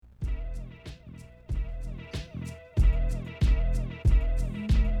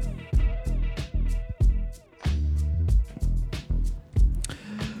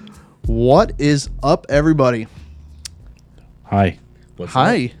What is up, everybody? Hi.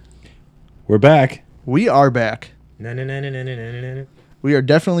 Hi. We're back. We are back. No. We are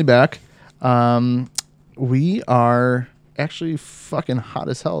definitely back. We are actually fucking hot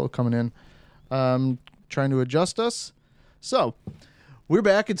as hell coming in. Trying to adjust us. So, we're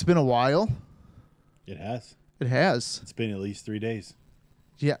back. It's been a while. It has. It has. It's been at least 3 days.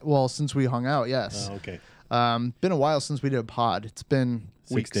 Yeah, well, since we hung out, yes. Oh, okay. Been a while since we did a pod. It's been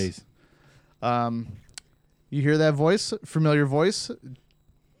 6 weeks. days. You hear that voice? Familiar voice?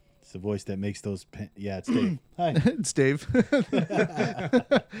 It's the voice that makes those... Yeah, it's Dave. Hi. It's Dave.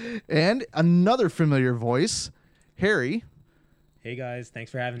 And another familiar voice, Harry. Hey guys, thanks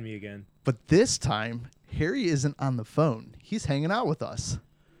for having me again. But this time, Harry isn't on the phone. He's hanging out with us.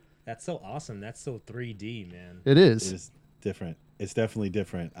 That's so awesome. That's so 3D, man. It It is. is different. It's definitely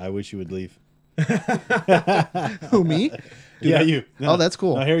different. I wish you would leave. Who, me? Yeah, you. Oh, that's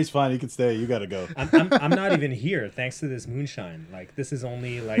cool. No, Harry's fine. He can stay. You got to go. I'm not even here thanks to this moonshine. Like this is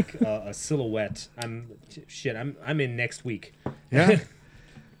only like a silhouette. I'm in next week. Yeah.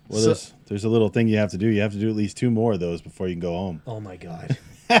 Well, So- there's a little thing you have to do. You have to do at least 2 more of those before you can go home. Oh my god.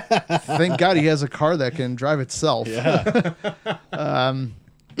 Thank God he has a car that can drive itself. Yeah.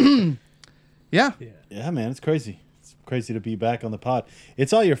 Yeah. Yeah, man. It's crazy. It's crazy to be back on the pod.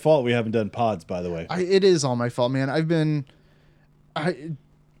 It's all your fault we haven't done pods, by the way. It is all my fault, man. You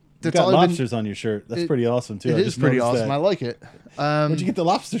That's got all I've been. lobsters on your shirt. That's It- pretty awesome, too. It I is just pretty noticed awesome. that. I like it. Where'd you get the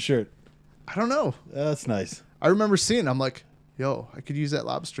lobster shirt? I don't know. That's nice. I remember seeing it. I'm like, yo, I could use that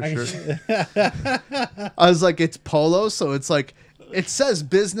lobster I- shirt. I was like, it's polo, so it's like, it says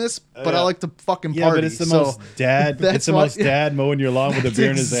business, but I Yeah. like to fucking party. Yeah, but it's the so most dad. that's It's the why- most dad mowing your lawn with a that's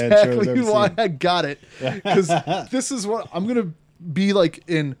beer in his hand shirt I've exactly ever why seen. I got it. Because this is what I'm gonna be like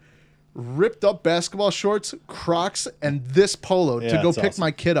in ripped up basketball shorts, Crocs, and this polo Yeah, to go that's pick awesome.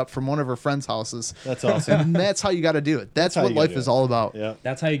 my kid up from one of her friends' houses. That's awesome. And that's how you got to do it. That's how what you gotta life do is it. all about. Yeah,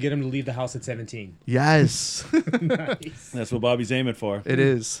 That's how you get him to leave the house at 17. Yes, Nice. that's what Bobby's aiming for. it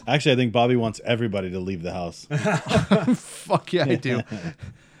is. Actually, I think Bobby wants everybody to leave the house. Fuck yeah, I do.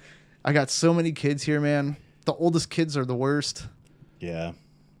 I got so many kids here, man. The oldest kids are the worst. Yeah.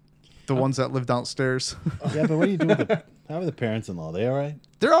 The ones that live downstairs. Yeah, but what do you do with the... How are the parents-in-law? They all right?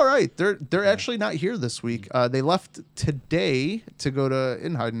 They're all right. They're actually not here this week. They left today to go to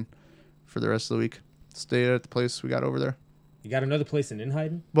Inheiden for the rest of the week. Stay at the place we got over there. You got another place in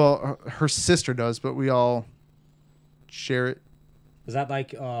Inheiden? Well, her sister does, but we all share it. Is that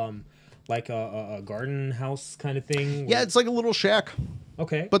like a garden house kind of thing? Yeah, it's like a little shack,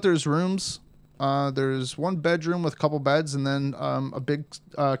 Okay. but there's rooms. There's one bedroom with a couple beds, and then a big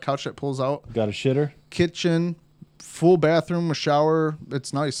couch that pulls out. Got a shitter? Kitchen, full bathroom with shower.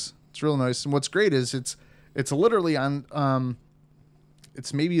 It's nice. It's real nice. And what's great is it's literally on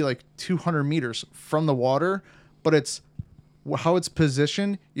it's maybe like 200 meters from the water, but it's how it's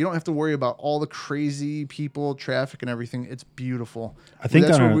positioned. You don't have to worry about all the crazy people, traffic, and everything. It's beautiful. I think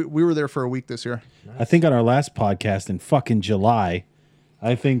that's on where our- we were there for a week this year. I think on our last podcast in fucking July,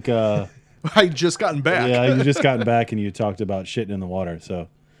 I think... I just gotten back. Yeah, you just gotten back and you talked about shitting in the water, so...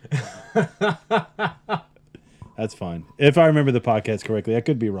 That's fine. If I remember the podcast correctly, I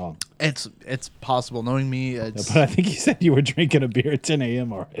could be wrong. It's possible. Knowing me, it's But I think you said you were drinking a beer at 10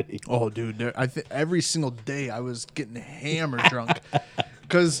 a.m. already. oh, dude. Every single day I was getting hammer drunk.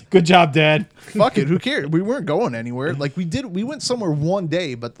 Because Good job, Dad. fuck it, who cares? We weren't going anywhere. Like we went somewhere one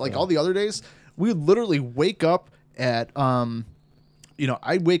day, but like all the other days, we would literally wake up at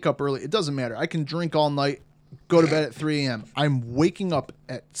I'd wake up early. It doesn't matter. I can drink all night, go to bed at 3 a.m. I'm waking up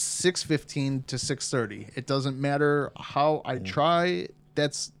at 6:15 to 6:30. It doesn't matter how I try.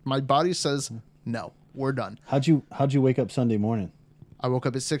 That's my body says no. We're done. How'd you wake up Sunday morning? I woke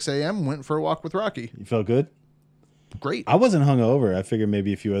up at 6 a.m. Went for a walk with Rocky. You felt good? Great. I wasn't hungover. I figured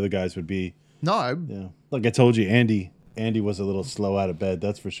maybe a few other guys would be. No, Like I told you, Andy was a little slow out of bed.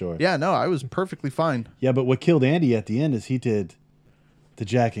 That's for sure. I was perfectly fine. Yeah, but what killed Andy at the end is he did the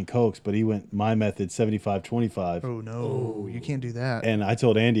Jack and Cokes, but he went my method 75-25. Oh no, you can't do that. And I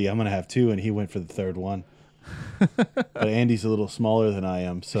told Andy I'm gonna have 2, and he went for the third one. But Andy's a little smaller than I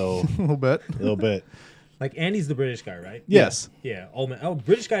am, so A little bit. a little bit. Like Andy's the British guy, right? Yes. Yeah. Oh man. Oh,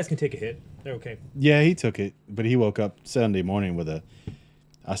 British guys can take a hit. They're okay. Yeah, he took it, but he woke up Sunday morning with a.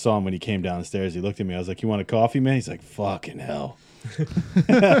 I saw him when he came downstairs. He looked at me. I was like, "You want a coffee, man?" He's like, "Fucking hell."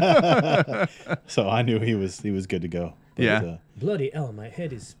 So I knew he was good to go. But, Yeah. Bloody hell, my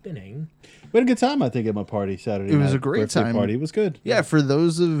head is spinning. we had a good time, I think, at my party Saturday. It was night, a great birthday time. Party. It was good. Yeah, for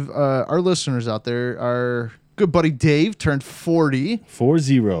those of our listeners out there, our good buddy Dave turned 40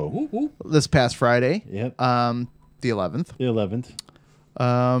 4-0. Woo woo. this past Friday, Yep. the 11th. The 11th.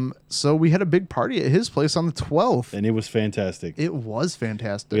 So we had a big party at his place on the 12th. And it was fantastic. It was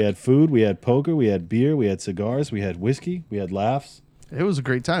fantastic. We had food, we had poker, we had beer, we had cigars, we had whiskey, we had laughs. It was a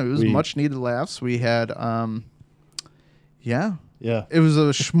great time. It was much needed laughs. We had, yeah. It was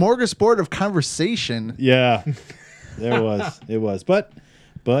a smorgasbord of conversation. Yeah, there was. It was. But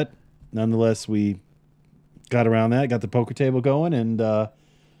nonetheless, we got around that, got the poker table going, and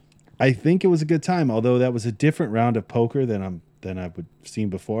I think it was a good time. Although that was a different round of poker than I've seen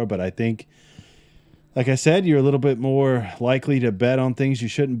before. But I think, like I said, you're a little bit more likely to bet on things you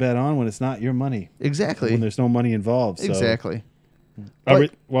shouldn't bet on when it's not your money. Exactly. When there's no money involved. So, exactly.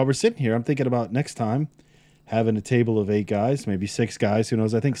 while we're sitting here, I'm thinking about next time having a table of 8 guys, maybe 6 guys. Who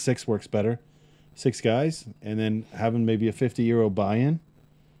knows? I think 6 works better. 6 guys, and then having maybe a €50 buy-in.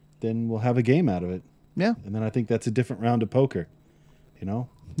 Then we'll have a game out of it. Yeah. And then I think that's a different round of poker. You know?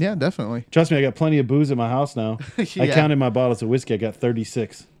 Yeah, definitely. Trust me, I got plenty of booze in my house now. Yeah. I counted my bottles of whiskey. I got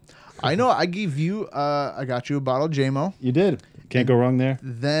 36. I know. I gave you. I got you a bottle of JMO. You did. Can't go wrong there.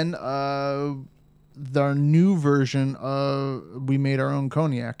 Then the new version of we made our own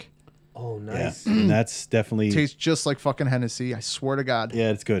cognac. Oh, nice. Yeah. And that's definitely... Tastes just like fucking Hennessy. I swear to God. Yeah,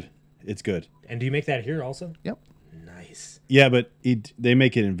 it's good. It's good. And do you make that here also? Yep. Nice. Yeah, but they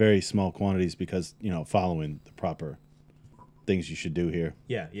make it in very small quantities because, following the proper things you should do here.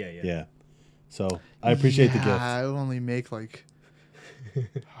 Yeah. Yeah. So I appreciate the gift. I only make like,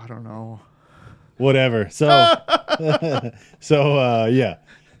 I don't know. Whatever. So, yeah.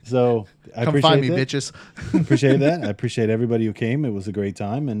 So I Come appreciate find me, that. bitches. Appreciate that. I appreciate everybody who came. It was a great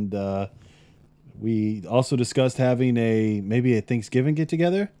time, and we also discussed having maybe a Thanksgiving get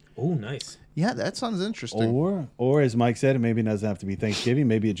together. Oh, nice. Yeah, that sounds interesting. Or as Mike said, it maybe doesn't have to be Thanksgiving.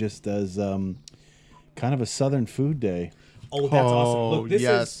 Maybe it just does kind of a Southern food day. Oh, that's awesome. Oh, Look, this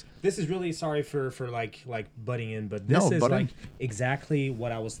yes. is really sorry for like butting in, but this is butting. like exactly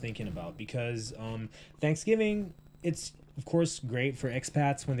what I was thinking about because Thanksgiving, it's of course great for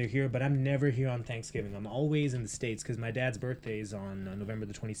expats when they're here, but I'm never here on Thanksgiving. I'm always in the States because my dad's birthday is on November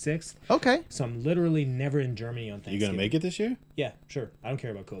the 26th. Okay. So I'm literally never in Germany on You Thanksgiving. gonna make it this year? Yeah, sure. I don't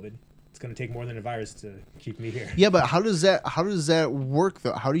care about COVID. It's gonna take more than a virus to keep me here. Yeah, but how does that work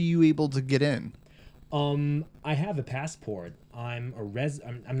though? How are you able to get in? I have a passport. I'm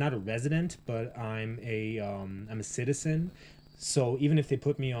not a resident, but I'm a citizen. So even if they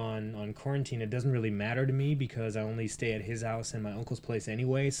put me on quarantine, it doesn't really matter to me because I only stay at his house and my uncle's place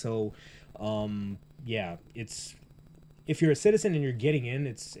anyway. So, yeah, if you're a citizen and you're getting in,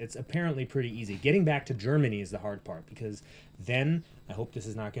 it's apparently pretty easy. Getting back to Germany is the hard part because then I hope this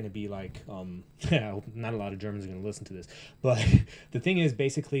is not going to be like I hope not a lot of Germans are going to listen to this. But the thing is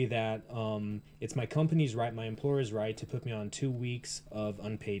basically that it's my company's right, my employer's right to put me on 2 weeks of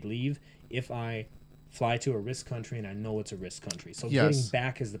unpaid leave if I fly to a risk country and I know it's a risk country. So Yes. getting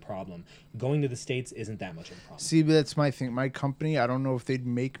back is the problem. Going to the States isn't that much of a problem. See, but that's my thing. My company, I don't know if they'd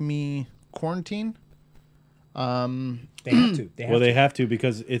make me quarantine. They have to. They have to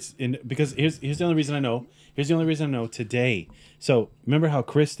because here's the only reason I know. Here's the only reason I know today. So remember how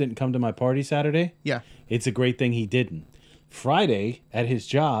Chris didn't come to my party Saturday? Yeah. It's a great thing he didn't. Friday at his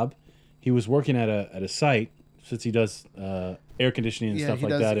job, he was working at a site since he does air conditioning and Yeah, stuff he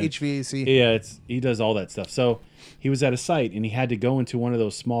like does that. And- HVAC. yeah, he does all that stuff. So he was at a site and he had to go into one of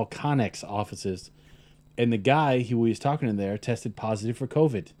those small Connex offices, and the guy who he was talking to there tested positive for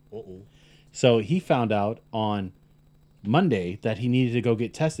COVID. Uh-oh. So he found out on Monday that he needed to go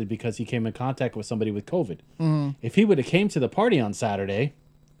get tested because he came in contact with somebody with COVID. Mm-hmm. If he would have came to the party on Saturday,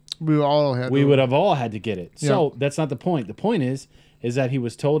 We would have all had to get it. So Yeah. that's not the point. The point is that he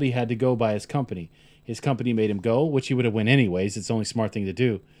was told he had to go by his company. His company made him go, which he would have went anyways. It's the only smart thing to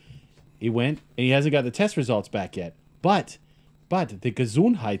do. He went, and he hasn't got the test results back yet. But the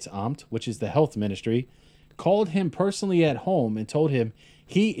Gesundheitsamt, which is the health ministry, called him personally at home and told him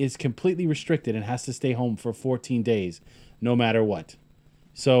he is completely restricted and has to stay home for 14 days, no matter what.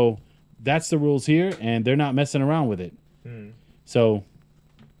 So that's the rules here, and they're not messing around with it. So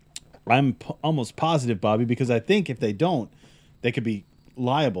I'm almost positive, Bobby, because I think if they don't, they could be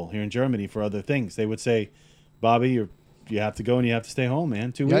liable here in Germany for other things. They would say, Bobby, you have to go and you have to stay home,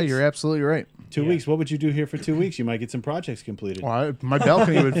 man. 2 weeks. Yeah, you're absolutely right. 2 weeks. What would you do here for 2 weeks? You might get some projects completed. Well, my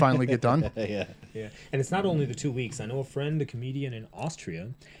balcony would finally get done. Yeah. Yeah, and it's not only the 2 weeks. I know a friend, a comedian in Austria,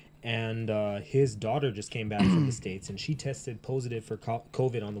 and his daughter just came back from the States, and she tested positive for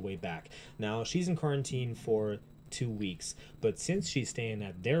COVID on the way back. Now, she's in quarantine for 2 weeks, but since she's staying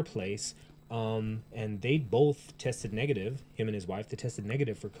at their place, and they both tested negative, him and his wife, they tested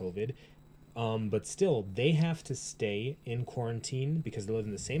negative for COVID, But still, they have to stay in quarantine because they live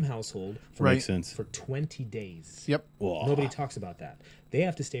in the same household for, Right. Makes sense. for 20 days. Yep. Whoa. Nobody talks about that. They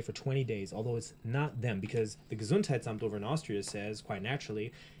have to stay for 20 days, although it's not them, because the Gesundheitsamt over in Austria says, quite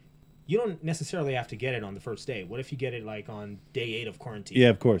naturally, you don't necessarily have to get it on the first day. What if you get it like on day 8 of quarantine? Yeah,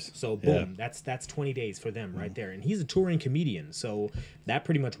 of course. So Yeah. boom, that's 20 days for them right there. And he's a touring comedian, so that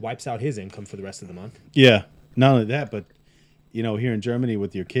pretty much wipes out his income for the rest of the month. Yeah. Not only that, but you know, here in Germany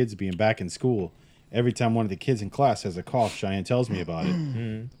with your kids being back in school, every time one of the kids in class has a cough, Cheyenne tells me about it. You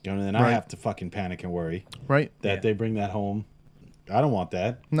know, and then I Right. have to fucking panic and worry Right. that Yeah. they bring that home. I don't want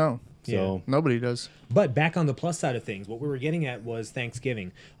that. No. So Nobody does. But back on the plus side of things, what we were getting at was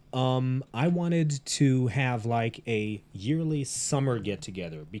Thanksgiving. I wanted to have like a yearly summer get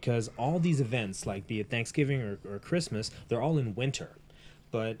together because all these events, like be it Thanksgiving or Christmas, they're all in winter.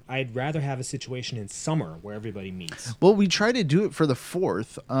 But I'd rather have a situation in summer where everybody meets. Well, we try to do it for the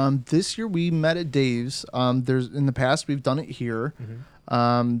 4th. This year we met at Dave's. There's in the past we've done it here.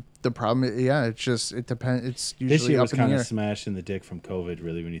 The problem, it depends. It's usually this year up was in the kind air. of smashed in the dick from COVID,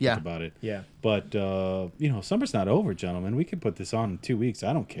 really, when you Yeah. think about it. Yeah. But you know, summer's not over, gentlemen. We can put this on in 2 weeks.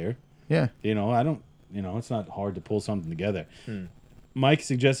 I don't care. Yeah. You know, I don't. You know, it's not hard to pull something together. Mike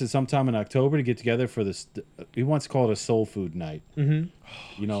suggested sometime in October to get together for this. He wants to call it a soul food night. Mm-hmm.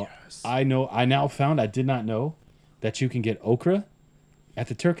 You know, I know. I now found I did not know that you can get okra at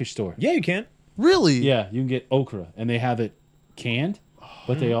the Turkish store. Yeah, you can. Really? Yeah, you can get okra, and they have it canned,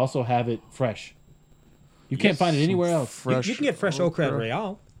 but they also have it fresh. You can't find it anywhere else Fresh You can get fresh okra at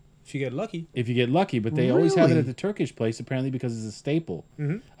Real if you get lucky. if you get lucky, but they always have it Really? at the Turkish place apparently because it's a staple.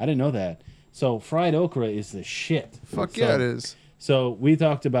 I didn't know that. So fried okra is the shit. Fuck So- yeah, it is. So we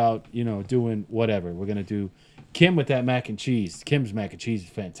talked about, you know, doing whatever. We're gonna do Kim with that mac and cheese. Kim's mac and cheese is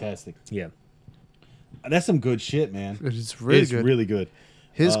fantastic. Yeah. That's some good shit, man. It is really It's good. really good.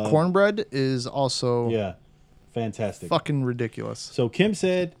 His cornbread is also Yeah, fantastic. fucking ridiculous. So Kim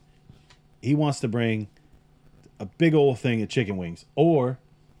said he wants to bring a big old thing of chicken wings, or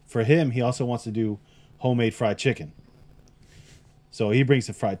for him, he also wants to do homemade fried chicken. So he brings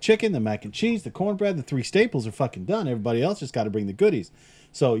the fried chicken, the mac and cheese, the cornbread, the 3 staples are fucking done. Everybody else just got to bring the goodies.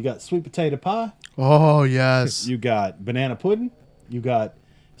 So you got sweet potato pie, Oh yes. you got banana pudding, you got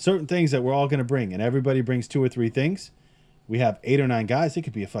certain things that we're all going to bring, and everybody brings 2 or 3 things. We have 8 or 9 guys. It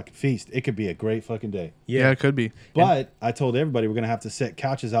could be a fucking feast. It could be a great fucking day. Yeah, it could be. But I told everybody we're going to have to set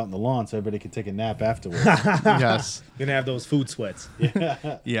couches out in the lawn so everybody can take a nap afterwards. Yes. Gonna have those food sweats.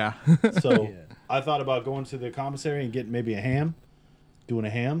 Yeah. So Yeah. I thought about going to the commissary and getting maybe a ham, doing a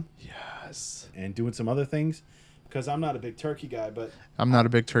ham, Yes. and doing some other things. Because I'm not a big turkey guy, but I'm not a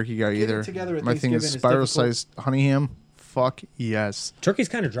big turkey guy Getting either. together at My thing is Thanksgiving is spiral-sized honey ham. Fuck yes. Turkey's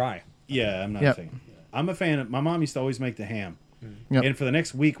kind of dry. yeah, I'm not Yep. a fan. I'm a fan of, my mom used to always make the ham. Yep. And for the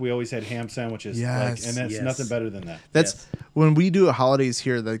next week, we always had ham sandwiches. Yes. And that's Yes. nothing better than that. That's when we do holidays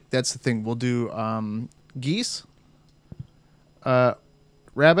here. That's the thing. We'll do geese,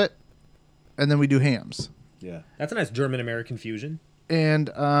 rabbit, and then we do hams. Yeah. That's a nice German-American fusion. And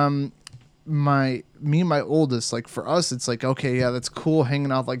me and my oldest, like for us, it's like okay, yeah, that's cool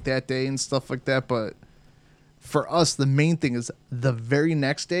hanging out like that day and stuff like that. But for us, the main thing is the very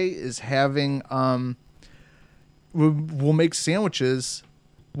next day is having we'll make sandwiches,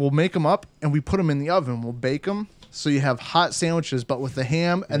 we'll make them up and we put them in the oven. We'll bake them so you have hot sandwiches, but with the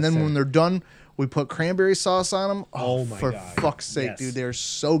ham. And then sir. when they're done, we put cranberry sauce on them. Oh my for God. fuck's sake, Yes. dude, they're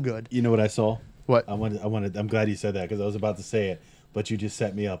so good. You know what I saw? What? I'm glad you said that because I was about to say it, but you just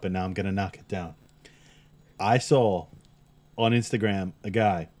set me up and now I'm going to knock it down. I saw on Instagram a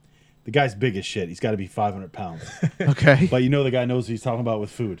guy. The guy's big as shit. He's got to be 500 pounds. Okay. But you know the guy knows what he's talking about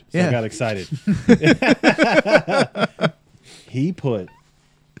with food. So Yeah. I got excited.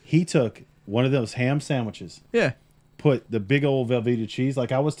 He took one of those ham sandwiches, Yeah. put the big old Velveeta cheese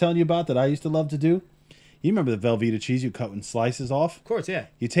like I was telling you about that I used to love to do. You remember the Velveeta cheese you cut in slices off? Of course, yeah.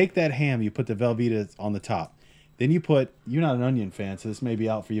 You take that ham, you put the Velveeta on the top. Then you put, you're not an onion fan, so this may be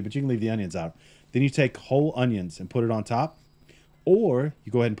out for you, but you can leave the onions out. Then you take whole onions and put it on top. Or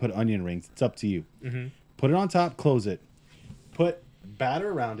you go ahead and put onion rings. It's up to you. Mm-hmm. Put it on top, close it. Put batter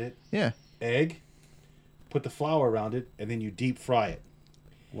around it, Yeah. egg, put the flour around it, and then you deep fry it.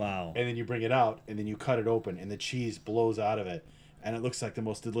 Wow. And then you bring it out, and then you cut it open, and the cheese blows out of it. And it looks like the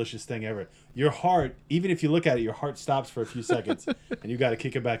most delicious thing ever. Your heart, even if you look at it, your heart stops for a few seconds, and you got to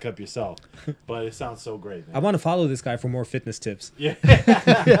kick it back up yourself. But it sounds so great, I man. want to follow this guy for more fitness tips. Yeah.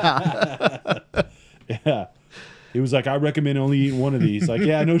 Yeah. He was like, I recommend only eating one of these. Like,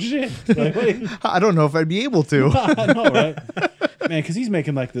 yeah, no shit. Like, wait. I don't know if I'd be able to. I know, right? Man, because he's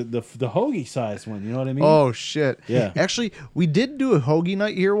making like the hoagie size one. You know what I mean? Oh shit. Yeah. Actually, we did do a hoagie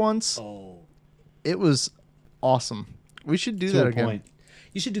night here once. Oh. It was awesome. We should do To that a again. point.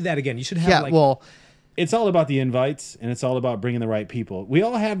 You should do that again. You should have Yeah, like well, It's all about the invites, and it's all about bringing the right people. We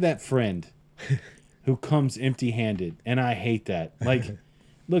all have that friend who comes empty-handed, and I hate that. Like,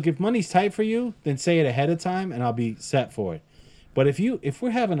 look, if money's tight for you, then say it ahead of time, and I'll be set for it. But if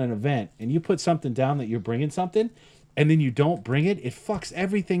we're having an event and you put something down that you're bringing something, and then you don't bring it, it fucks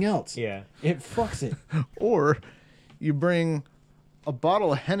everything else. yeah. It fucks it. or you bring a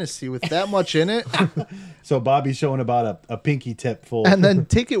bottle of Hennessy with that much in it, So Bobby's showing about a pinky tip full. and then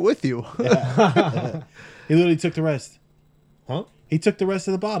take it with you. He literally took the rest. Huh? He took the rest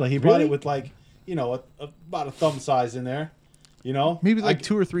of the bottle. He brought Really? it with like, about a thumb size in there. Maybe like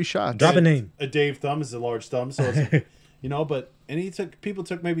 2 or 3 shots. Drop a name. A Dave thumb is a large thumb, so it's, people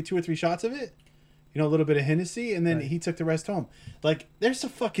took maybe 2 or 3 shots of it. A little bit of Hennessy, and then he took the rest home. Like, there's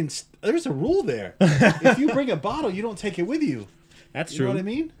a rule there. If you bring a bottle, you don't take it with you. That's You true. know what I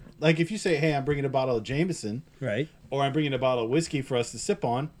mean? Like, if you say, hey, I'm bringing a bottle of Jameson, Right. or I'm bringing a bottle of whiskey for us to sip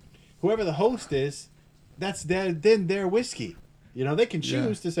on, whoever the host is, that's their whiskey. They can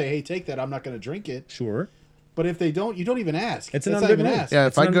choose to say, hey, take that. I'm not going to drink it. Sure. But if they don't, you don't even ask. It's an That's not even unwritten rule. ask. Yeah,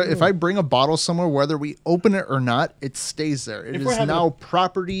 It's not even if I bring a bottle somewhere, whether we open it or not, it stays there. It If we're is having now a-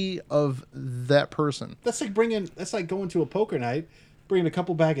 property of that person. That's like going to a poker night, bringing a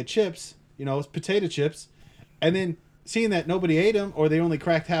couple bag of chips, potato chips, and then seeing that nobody ate them or they only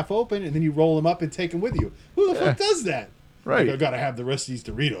cracked half open, and then you roll them up and take them with you. Who the fuck does that? Right. Like, I gotta have the rest of these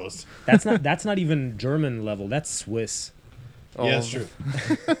Doritos. That's not even German level. That's Swiss. Yeah, that's true.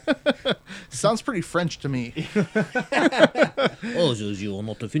 Sounds pretty French to me. Oh, so you are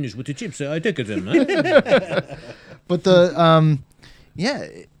not finished with the chips. I take it then. But the yeah,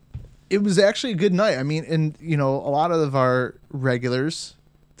 it was actually a good night. I mean, and a lot of our regulars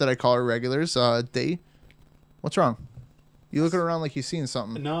that I call our regulars, what's wrong? You looking around like you've seen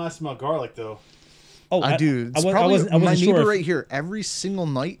something. No, I smell garlic though. Oh, I do. It's I probably wasn't my sure neighbor if- right here. Every single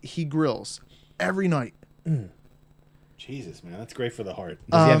night he grills. Every night. Jesus, man, that's great for the heart.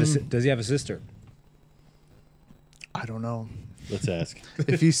 Does he have a sister? I don't know. Let's ask.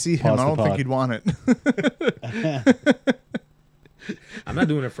 If you see him, Pause I the don't think pod. you'd want it. I'm not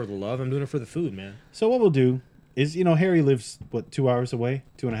doing it for the love. I'm doing it for the food, man. So what we'll do is, Harry lives 2 hours away,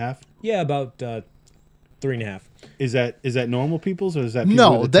 2.5. Yeah, about 3.5. Is that normal people's or is that people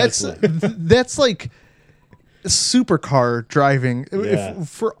No, with a that's Tesla? that's like supercar driving. Yeah. If,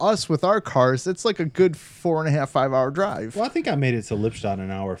 for us with our cars, it's like a good 4.5, 5 hour drive. Well, I think I made it to Lipstadt in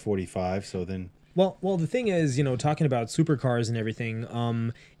an hour 45. So then, Well, the thing is, talking about supercars and everything,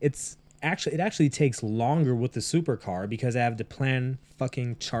 it actually takes longer with the supercar because I have to plan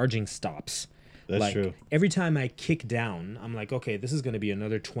fucking charging stops. That's true. Every time I kick down, I'm like, okay, this is going to be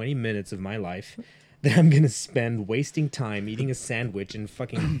another 20 minutes of my life that I'm going to spend wasting time eating a sandwich in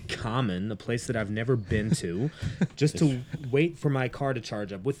fucking Common, a place that I've never been to, just to wait for my car to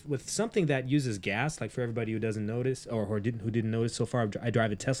charge up. With something that uses gas, like for everybody who doesn't notice who didn't notice so far, I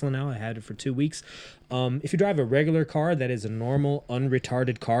drive a Tesla now. I had it for 2 weeks. If you drive a regular car that is a normal,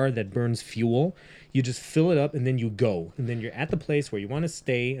 unretarded car that burns fuel, you just fill it up and then you go. And then you're at the place where you want to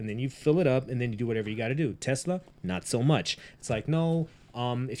stay and then you fill it up and then you do whatever you got to do. Tesla, not so much. It's like, no,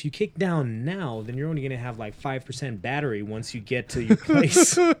 if you kick down now, then you're only going to have like 5% battery once you get to your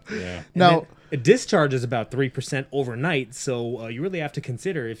place. yeah. And Now- then it discharges about 3% overnight. So you really have to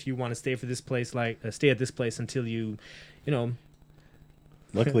consider if you want to stay for this place, stay at this place until you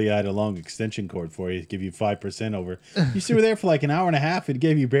Luckily, I had a long extension cord for you to give you 5% over. You were there for like an hour and a half. It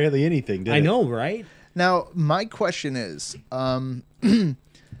gave you barely anything, did I it? know, right? Now, my question is,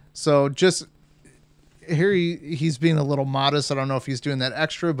 so just here he's being a little modest. I don't know if he's doing that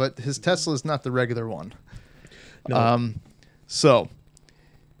extra, but his Tesla is not the regular one. No. So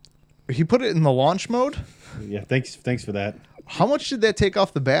he put it in the launch mode. Yeah, thanks for that. How much did that take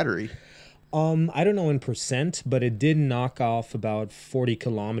off the battery? I don't know in percent, but it did knock off about 40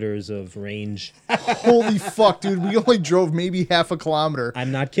 kilometers of range. Holy fuck, dude! We only drove maybe half a kilometer.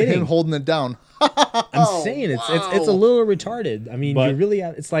 I'm not and kidding. him holding it down. I'm saying it's a little retarded. I mean, But- you really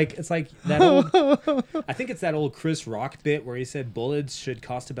it's like that old. I think it's that old Chris Rock bit where he said bullets should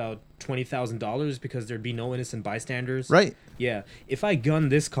cost about $20,000 because there'd be no innocent bystanders. Right. Yeah. If I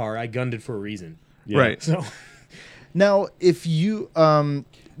gunned this car, I gunned it for a reason. Yeah. Right. So Now, if you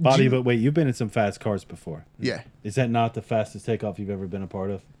Bobby, but wait, you've been in some fast cars before. yeah, Is that not the fastest takeoff you've ever been a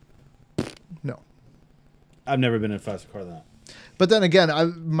part of? no. I've never been in a faster car than that. But then again,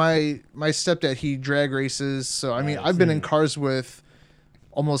 my stepdad, he drag races, so I mean, I've been in cars with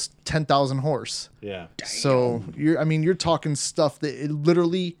almost 10,000 horse. Yeah. So you're talking stuff that it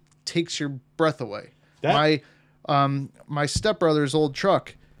literally takes your breath away. That- My stepbrother's old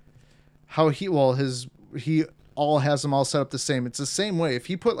truck, how he all has them all set up the same. It's the same way. If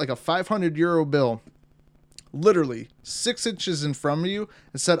he put like a 500 euro bill literally 6 inches in front of you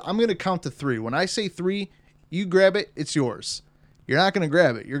and said, I'm going to count to 3. When I say 3, you grab it, it's yours. You're not going to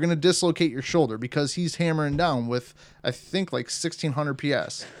grab it. You're going to dislocate your shoulder because he's hammering down with, I think, like 1,600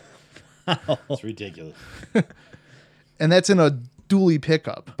 PS. It's ridiculous. And that's in a dually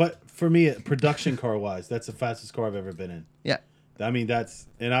pickup. But for me, production car wise, that's the fastest car I've ever been in. Yeah. I mean,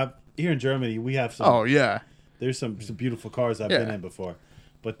 here in Germany, we have some. Oh, yeah. There's some beautiful cars I've been in before.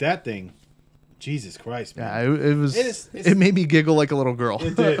 But that thing, Jesus Christ, man. Yeah, it made me giggle like a little girl.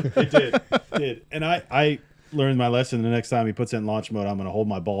 It did. And I learned my lesson. The next time he puts it in launch mode, I'm going to hold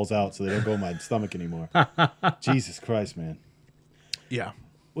my balls out so they don't go in my stomach anymore. Jesus Christ, man. Yeah.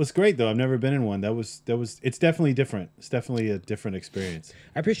 It was great, though. I've never been in one. It's definitely different. It's definitely a different experience.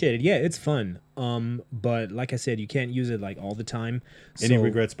 I appreciate it. Yeah, it's fun. But like I said, you can't use it like all the time. Any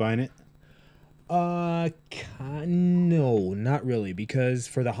regrets buying it? No, not really, because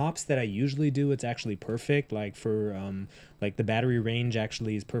for the hops that I usually do, it's actually perfect. Like for like the battery range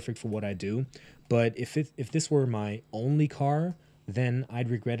actually is perfect for what I do. But if this were my only car, then I'd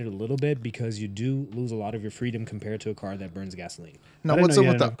regret it a little bit because you do lose a lot of your freedom compared to a car that burns gasoline. Now, what's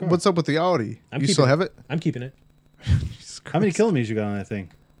up with the Audi? You still have it? I'm keeping it. How many kilometers you got on that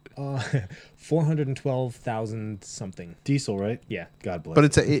thing? 412,000 something. Diesel, right? Yeah. God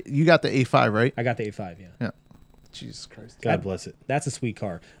bless. But you got the A5, right? I got the A5, yeah. Yeah. Jesus Christ. God bless it. That's a sweet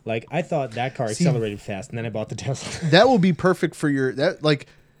car. Like, I thought that car accelerated fast, and then I bought the Tesla. That will be perfect for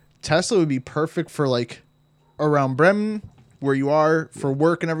Tesla would be perfect for like around Bremen, where you are for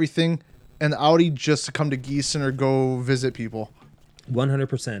work and everything, and Audi just to come to Gießen or go visit people.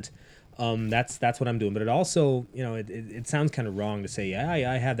 100%. That's what I'm doing. But it also, it sounds kind of wrong to say, yeah,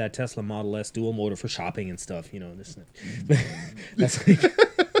 I have that Tesla Model S dual motor for shopping and stuff. That's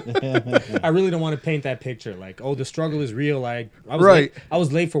like, I really don't want to paint that picture. Like, oh, the struggle is real. I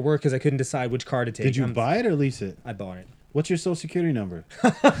was late for work because I couldn't decide which car to take. Did you buy it or lease it? I bought it. What's your social security number?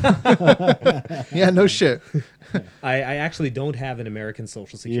 Yeah, no shit. I actually don't have an American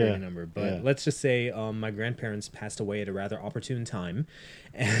social security number, but let's just say my grandparents passed away at a rather opportune time,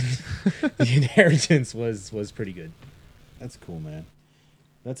 and the inheritance was pretty good. That's cool, man.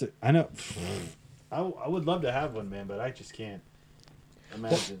 I know. I would love to have one, man, but I just can't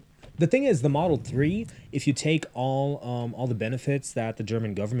imagine. The thing is, the Model 3, if you take all the benefits that the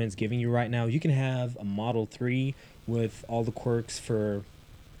German government's giving you right now, you can have a Model 3 with all the quirks for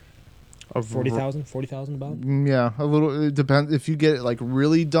 40,000 about. Yeah, a little. It depends. If you get it like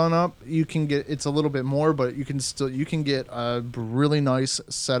really done up, you can get it's a little bit more, but you can get a really nice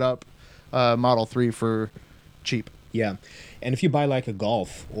setup Model 3 for cheap. Yeah, and if you buy like a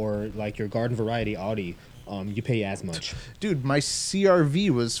Golf or like your garden variety Audi, you pay as much. Dude, my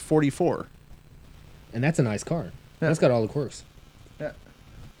CRV was 44. And that's a nice car. Yeah. That's got all the quirks. Yeah.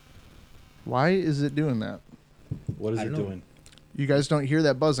 Why is it doing that? What is it doing? You guys don't hear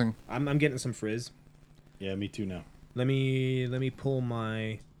that buzzing. I'm getting some frizz. Yeah, me too now. Let me pull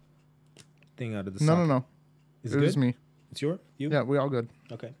my thing out of the No, socket. no. Is It was me. It's you? Yeah, we all good.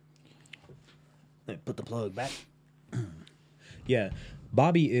 Okay. Let me put the plug back. Yeah.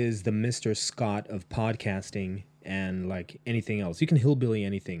 Bobby is the Mr. Scott of podcasting and like anything else. You can hillbilly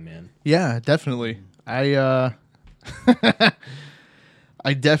anything, man. Yeah, definitely. I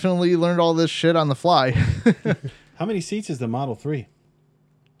I definitely learned all this shit on the fly. How many seats is the Model 3?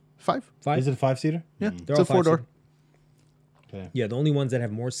 5. Is it a 5-seater? Yeah, They're it's a all 4-door. Okay. Yeah, the only ones that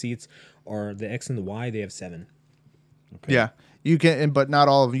have more seats are the X and the Y. They have 7. Okay. Yeah, you can, but not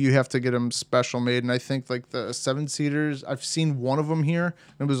all of them. You have to get them special made. And I think like the 7-seaters, I've seen one of them here.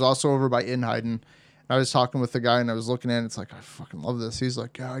 It was also over by Inheiden. I was talking with the guy and I was looking at it. It's like, I fucking love this. He's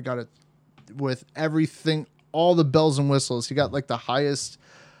like, yeah, I got it with everything, all the bells and whistles. He got like the highest,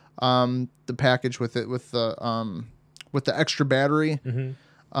 the package with it with the extra battery.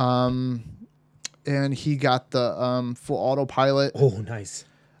 Mm-hmm. And he got the full autopilot. Oh, nice.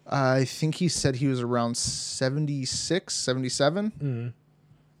 I think he said he was around 76, 77. Mm-hmm.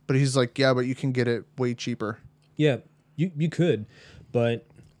 But he's like, yeah, but you can get it way cheaper. Yeah, you could, but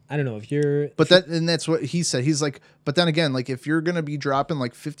I don't know if you're. But that's what he said. He's like, but then again, like if you're gonna be dropping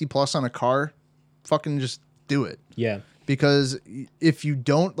like 50 plus on a car, fucking just do it. Yeah. Because if you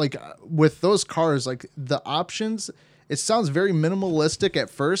don't, like with those cars, like the options, it sounds very minimalistic at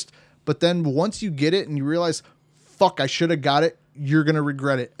first, but then once you get it and you realize, fuck, I should have got it, you're going to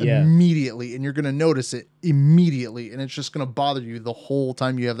regret it immediately, and you're going to notice it immediately, and it's just going to bother you the whole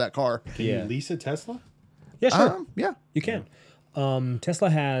time you have that car. Can you lease a Tesla? Yeah, sure. Yeah. You can. Tesla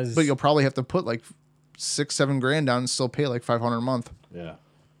has. But you'll probably have to put like $6-7 grand down and still pay like $500 a month. Yeah.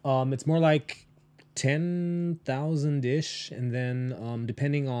 It's more like 10,000 ish, and then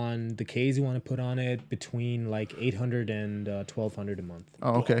depending on the Ks you want to put on it, between like 800 and 1,200 a month.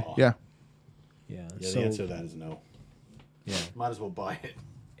 Oh, okay. Yeah. Yeah. Yeah, so the answer to that is no. yeah, Might as well buy it.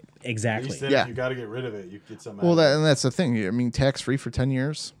 exactly. If you got to get rid of it, you get something. Well, and that's the thing. I mean, tax free for 10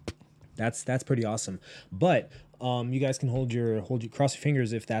 years. That's pretty awesome. But you guys can cross your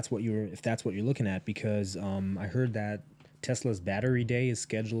fingers if that's what you're looking at, because I heard that Tesla's Battery Day is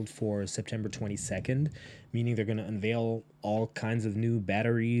scheduled for September 22nd, meaning they're going to unveil all kinds of new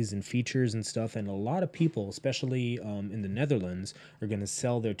batteries and features and stuff. And a lot of people, especially in the Netherlands, are going to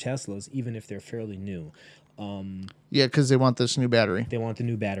sell their Teslas even if they're fairly new. Yeah, because they want this new battery. They want the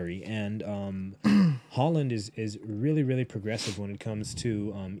new battery. And Holland is really, really progressive when it comes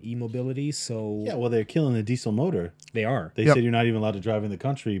to e-mobility. So Yeah, well, they're killing the diesel motor. they are. They Yep. said you're not even allowed to drive in the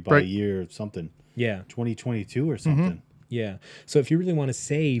country by Right. year something, Yeah. 2022 or something. Yeah. So if you really want to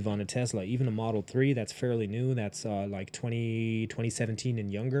save on a Tesla, even a Model 3 that's fairly new, that's like 2017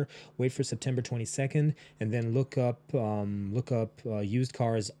 and younger, wait for September 22nd and then look up used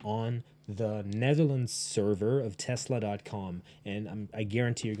cars on the Netherlands server of Tesla.com. And I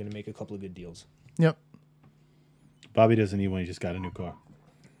guarantee you're going to make a couple of good deals. Yep. Bobby doesn't need one. He just got a new car.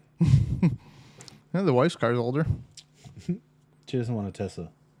 Yeah, the wife's car's older. She doesn't want a Tesla.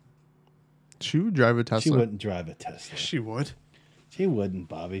 She would drive a Tesla. She wouldn't drive a Tesla. She would. She wouldn't,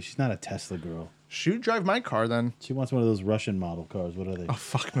 Bobby. She's not a Tesla girl. She would drive my car then. She wants one of those Russian model cars. What are they? Oh,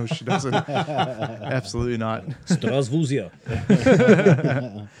 fuck no, she doesn't. Absolutely not. Strasvuzia.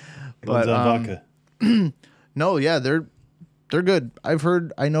 but, vodka. No, yeah, they're good.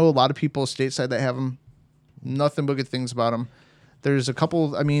 I know a lot of people stateside that have them. Nothing but good things about them. There's a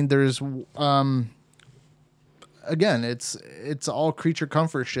couple. I mean, there's again, it's all creature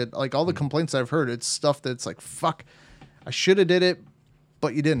comfort shit. Like all the complaints I've heard, it's stuff that's like, fuck, I should have did it,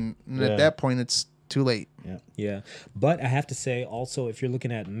 but you didn't. And Yeah. at that point, it's too late. Yeah. Yeah, but I have to say also, if you're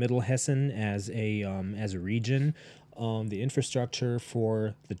looking at Middle Hessen as a region, the infrastructure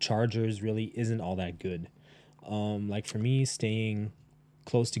for the chargers really isn't all that good. Like for me, staying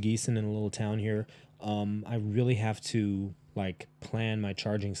close to Gießen in a little town here, I really have to like plan my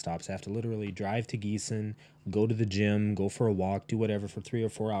charging stops. I have to literally drive to Gießen, go to the gym, go for a walk, do whatever for 3 or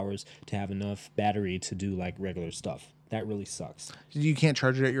 4 hours to have enough battery to do like regular stuff. That really sucks. You can't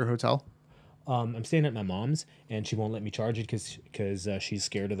charge it at your hotel. I'm staying at my mom's, and she won't let me charge it because she's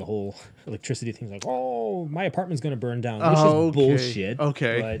scared of the whole electricity thing. Like, oh, my apartment's gonna burn down, which is bullshit.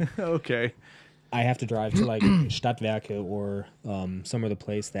 Okay. But Okay. I have to drive to like Stadtwerke or some other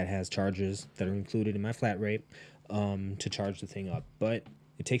place that has chargers that are included in my flat rate to charge the thing up. But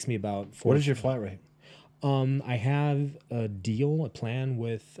it takes me about 4. What is your flat rate? I have a plan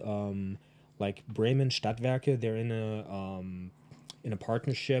with like Bremen Stadtwerke. They're in a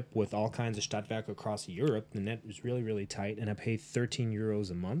partnership with all kinds of Stadtwerke across Europe. The net is really, really tight, and I pay 13 euros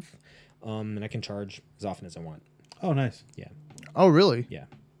a month, and I can charge as often as I want. Oh, nice. Yeah, Oh, really? yeah,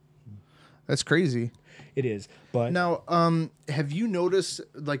 That's crazy. it is. But Now, have you noticed,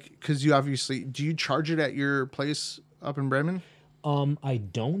 like, because do you charge it at your place up in Bremen? I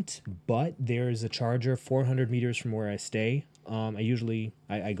don't, but there's a charger 400 meters from where I stay.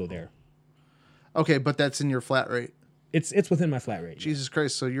 I go there. Okay, but that's in your flat rate. It's within my flat rate. Jesus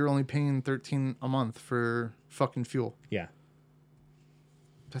Christ, so you're only paying 13 a month for fucking fuel. Yeah.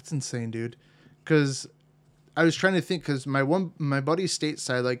 That's insane, dude. Because I was trying to think, because my buddy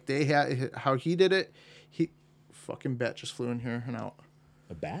stateside, like they had how he did it. Fucking bat just flew in here and out.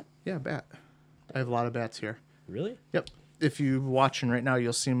 A bat? Yeah, bat. I have a lot of bats here. Really? Yep. If you're watching right now,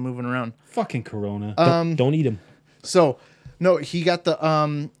 you'll see him moving around. Fucking Corona. Don't eat them. So, no, he got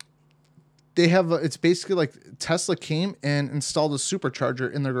the they have it's basically like Tesla came and installed a supercharger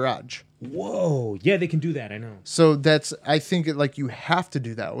in their garage. Whoa. Yeah, they can do that. I know. So I think like you have to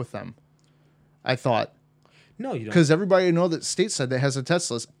do that with them. I thought. No, you don't. Because everybody I know that stateside that has a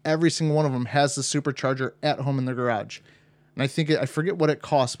Tesla, every single one of them has the supercharger at home in their garage. And I forget what it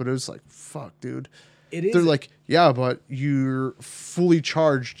costs, but it was like, fuck, dude. It is. They're like, yeah, but you're fully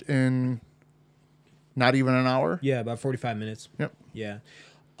charged in not even an hour. Yeah, about 45 minutes. Yep. Yeah.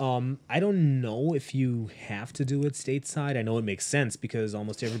 I don't know if you have to do it stateside. I know it makes sense because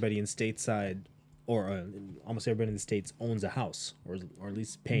almost everybody in stateside, or almost everybody in the States owns a house, or at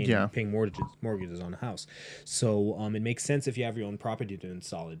least paying mortgages on a house. So it makes sense if you have your own property to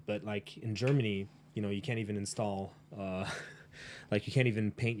install it. But like in Germany, you can't even install. Like you can't even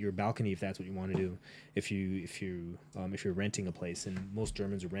paint your balcony if that's what you want to do. If you're renting a place, and most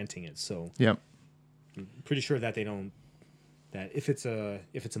Germans are renting it, so Yep. I'm pretty sure that they don't That if it's a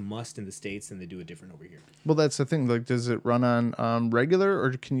must in the States, then they do it different over here. Well, that's the thing. Like, does it run on regular,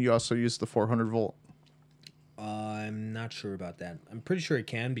 or can you also use the 400 volt? I'm not sure about that. I'm pretty sure it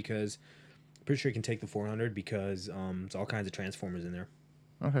can because I'm pretty sure it can take the 400 because it's all kinds of transformers in there.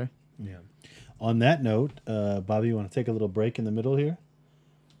 Okay. Yeah. On that note, Bobby, you want to take a little break in the middle here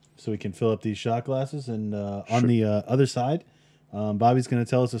so we can fill up these shot glasses? And on the other side, Bobby's going to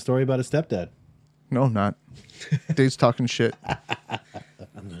tell us a story about his stepdad. No, I'm not. Dave's talking shit.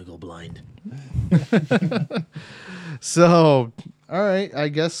 I'm gonna go blind. So, all right. I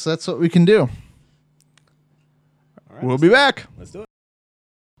guess that's what we can do. All right, We'll be back. let's do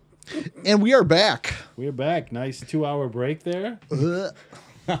it. And we are back. We're back. Nice 2-hour break there.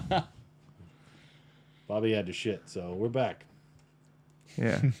 Bobby had to shit, so we're back.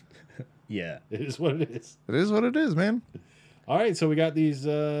 Yeah. Yeah. It is what it is. It is what it is, man. All right, so we got these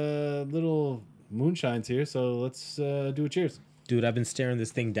little moonshines here, so let's do a cheers. Dude, I've been staring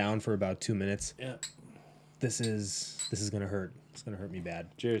this thing down for about 2 minutes. Yeah. This is gonna hurt. It's gonna hurt me bad.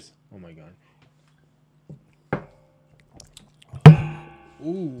 Cheers. Oh my god.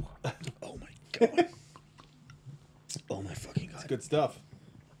 Ooh. Oh my god. Oh my fucking god. Good stuff.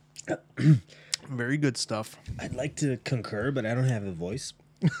 Very good stuff. I'd like to concur, but I don't have a voice.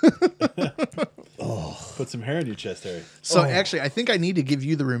 Put some hair in your chest, Harry. So actually, I think I need to give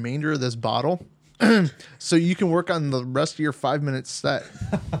you the remainder of this bottle so you can work on the rest of your 5-minute set.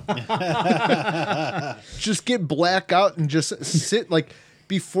 Just get black out and just sit like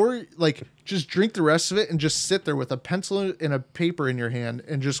before, like just drink the rest of it and just sit there with a pencil and a paper in your hand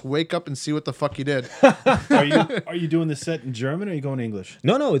and just wake up and see what the fuck you did. Are you doing this set in German or are you going English?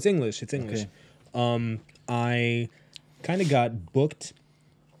 No, it's English. It's English. Okay. I kind of got booked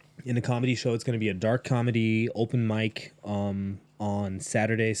in a comedy show. It's going to be a dark comedy open mic on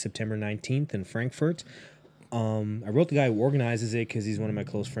Saturday, September 19th in Frankfurt. I wrote the guy who organizes it because he's one of my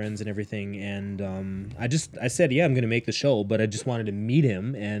close friends and everything. And I said, yeah, I'm going to make the show, but I just wanted to meet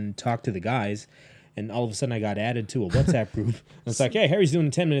him and talk to the guys. And all of a sudden I got added to a WhatsApp group. And it's like, hey, Harry's doing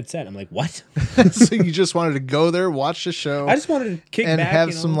a 10-minute set. I'm like, what? So you just wanted to go there, watch the show, I just wanted to kick and back, have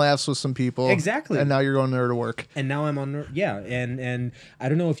you know? some laughs with some people. Exactly. And now you're going there to work. And now I'm on, and I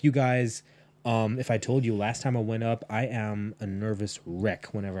don't know if you guys, if I told you last time I went up, I am a nervous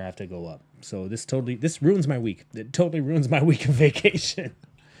wreck whenever I have to go up. So this ruins my week. It totally ruins my week of vacation.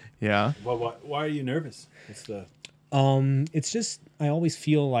 Yeah. Well, why are you nervous? What's the... It's just I always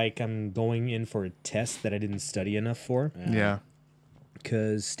feel like I'm going in for a test that I didn't study enough for. Yeah.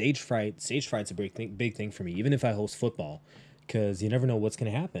 Because stage fright's a big thing for me, even if I host football, because you never know what's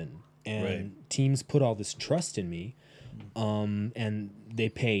going to happen. And teams put all this trust in me, and they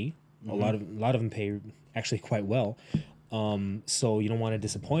pay. A lot of them pay actually quite well. So you don't want to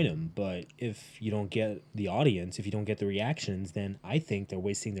disappoint them. But if you don't get the audience, if you don't get the reactions, then I think they're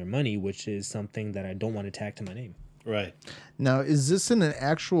wasting their money, which is something that I don't want to tack to my name. Right. Now, is this in an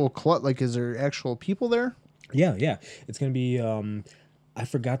actual club? Like, is there actual people there? Yeah. It's going to be, I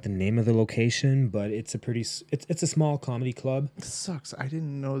forgot the name of the location, but it's a small comedy club. This sucks. I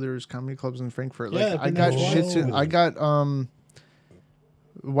didn't know there was comedy clubs in Frankfurt. Yeah, Like, I I've been got there shit twice. to. I got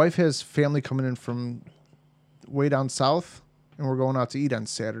wife has family coming in from way down south, and we're going out to eat on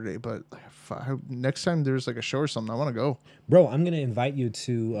Saturday. But next time there's like a show or something, I want to go. Bro, I'm going to invite you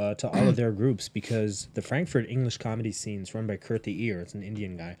to all of their groups because the Frankfurt English comedy scene is run by Kurt the Ear. It's an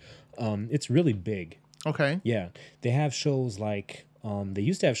Indian guy. It's really big. Okay. Yeah. They have shows like, they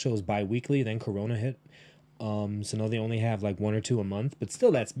used to have shows bi-weekly, then Corona hit. So now they only have like 1 or 2 a month, but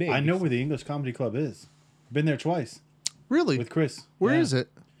still that's big. I know where the English Comedy Club is. Been there twice Really? with Chris. Where is it?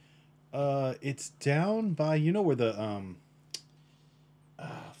 It's down by, you know where the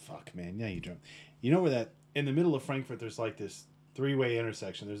fuck man, yeah, you drunk. You know where that in the middle of Frankfurt there's like this 3-way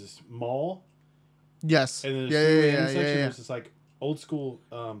intersection. There's this mall Yes. and then Yeah, there's a 3-way yeah. intersection. There's this like old school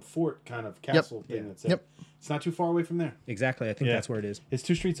fort kind of castle thing Yeah. that's there. It's not too far away from there. Exactly. I think Yeah. that's where it is. It's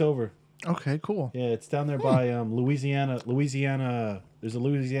 2 streets over. Okay, cool. Yeah, it's down there by Louisiana. There's a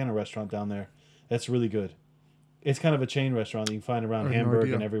Louisiana restaurant down there. That's really good. It's kind of a chain restaurant that you can find around I have no Hamburg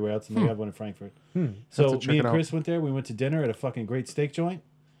idea. and everywhere else, and they have one in Frankfurt. Have So to check me it and out. Chris went there. We went to dinner at a fucking great steak joint.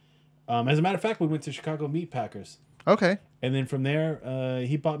 As a matter of fact, we went to Chicago Meat Packers. Okay. And then from there,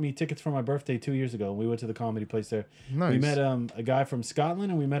 he bought me tickets for my birthday 2 years ago. We went to the comedy place there. Nice. We met a guy from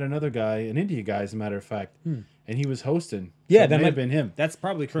Scotland, and we met another guy, an Indian guy, as a matter of fact. And he was hosting. Yeah, so it that may might have been him. That's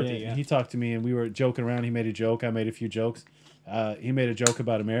probably Kurt the Yeah, Ear. and he talked to me, and we were joking around. He made a joke. I made a few jokes. He made a joke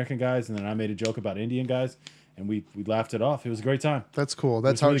about American guys, and then I made a joke about Indian guys, and we laughed it off. It was a great time. That's cool.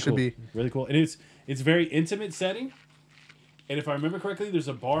 That's was how really it should cool. be. Really cool. And it's very intimate setting. And if I remember correctly, there's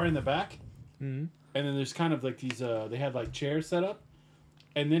a bar in the back. and then there's kind of like these. They had like chairs set up,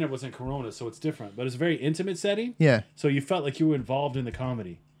 and then it was in Corona, so it's different. But it's a very intimate setting. Yeah. So you felt like you were involved in the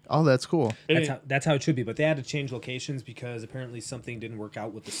comedy. Oh, that's cool. That's how it should be. But they had to change locations because apparently something didn't work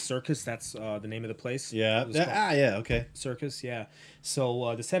out with the circus. That's the name of the place. Yeah. It was called Yeah. Okay. Circus. Yeah.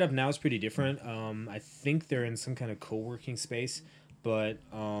 So the setup now is pretty different. I think they're in some kind of co-working space, but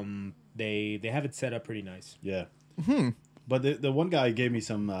they have it set up pretty nice. Yeah. But the one guy gave me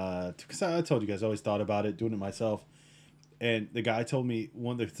some because I told you guys I always thought about it doing it myself, and the guy told me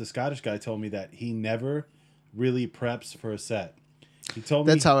the Scottish guy told me that he never really preps for a set. He told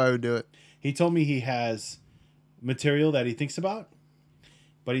me That's how I would do it. he told me he has material that he thinks about,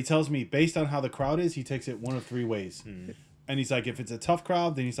 but he tells me based on how the crowd is, he takes it one of three ways. And he's like, if it's a tough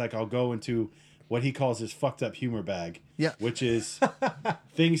crowd, then he's like, I'll go into what he calls his fucked up humor bag. Yeah. Which is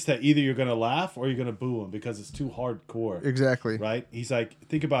things that either you're gonna laugh or you're gonna boo them because it's too hardcore. Exactly. Right? He's like,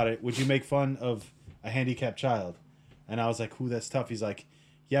 think about it. Would you make fun of a handicapped child? And I was like, that's tough. He's like,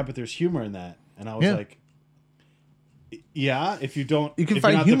 yeah, but there's humor in that. And I was Yeah. like, yeah, if you don't... You can if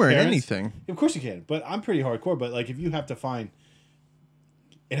you're find not the humor in parents- anything. Of course you can. But I'm pretty hardcore. But like, if you have to find...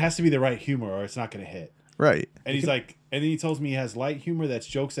 It has to be the right humor or it's not going to hit. Right. And he's like... And then he tells me he has light humor that's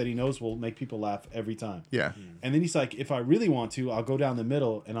jokes that he knows will make people laugh every time. Yeah. And then he's like, if I really want to, I'll go down the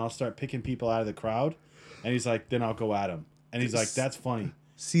middle and I'll start picking people out of the crowd. And he's like, then I'll go at him. And he's like, that's funny.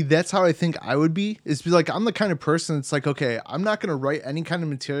 See, that's how I think I would be. Is be like, I'm the kind of person that's like, okay, I'm not going to write any kind of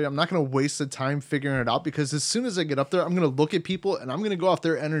material. I'm not going to waste the time figuring it out because as soon as I get up there, I'm going to look at people and I'm going to go off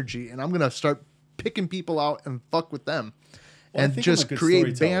their energy and I'm going to start picking people out and fuck with them Well, I and think I'm a just good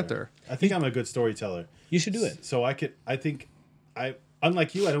create storyteller. banter. I think I'm a good storyteller. You should do it. So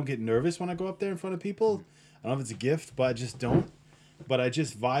unlike you, I don't get nervous when I go up there in front of people. I don't know if it's a gift, but I just don't. But I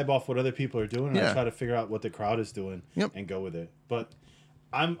just vibe off what other people are doing and I Yeah. try to figure out what the crowd is doing and go with it. But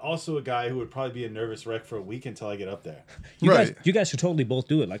I'm also a guy who would probably be a nervous wreck for a week until I get up there. You guys should totally both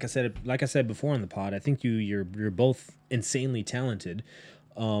do it. Like I said before on the pod, I think you're both insanely talented,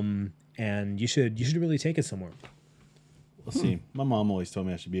 and you should really take it somewhere. We'll see. My mom always told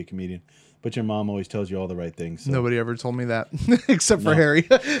me I should be a comedian, but your mom always tells you all the right things. So. Nobody ever told me that except for Harry.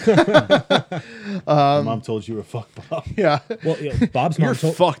 My mom told you were fuck Bob. Yeah. Well, Bob's You're mom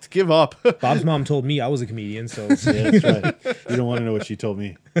told fucked. Give up. Bob's mom told me I was a comedian, so Yeah, that's right. You don't want to know what she told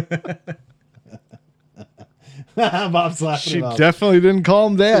me. Bob's laughing. She about. definitely didn't call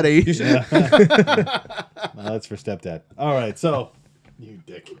him daddy. No, that's for stepdad. All right, so you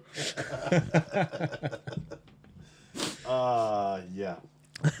dick. Yeah.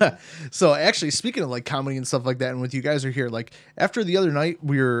 So actually, speaking of like comedy and stuff like that, and with you guys are here, like after the other night,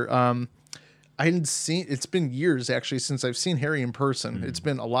 we were, I hadn't seen. It's been years actually since I've seen Harry in person. It's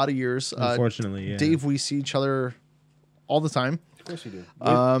been a lot of years. unfortunately, yeah. Dave, we see each other all the time. Of course you do.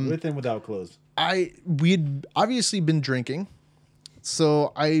 With and without clothes. We had obviously been drinking,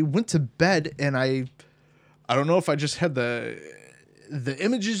 so I went to bed and I don't know if I just had the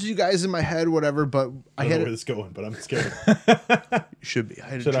images of you guys in my head, whatever. But I don't know where this is going, but I'm scared. should be.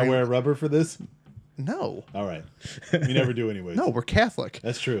 Should I wear a rubber for this? No. All right. We never do anyways. No, we're Catholic.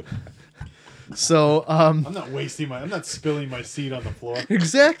 That's true. So I'm not I'm not spilling my seed on the floor.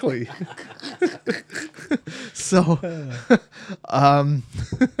 exactly. So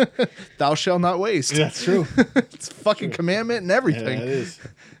thou shalt not waste. That's true. It's a fucking commandment and Yeah, everything. it is.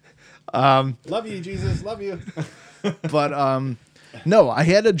 Love you, Jesus. Love you. But no, I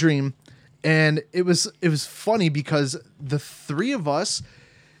had a dream and it was funny because the three of us,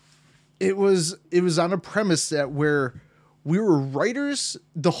 it was on a premise that where we were writers.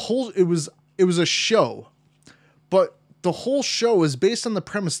 It was a show, but the whole show is based on the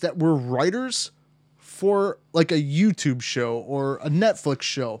premise that we're writers for like a YouTube show or a Netflix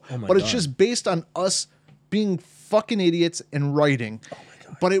show, but it's God. just based on us being fucking idiots and writing.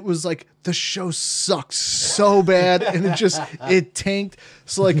 But it was like the show sucks so bad and it tanked.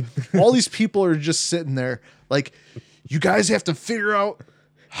 So like all these people are just sitting there like, you guys have to figure out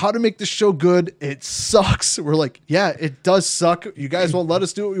how to make the show good. It sucks. We're like, yeah, it does suck. You guys won't let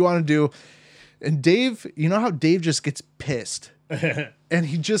us do what we want to do. And Dave, you know how Dave just gets pissed? And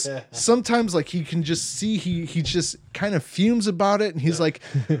he just sometimes like he can just see he just kind of fumes about it. And he's like,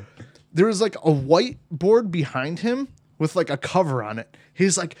 there was like a whiteboard behind him with like a cover on it.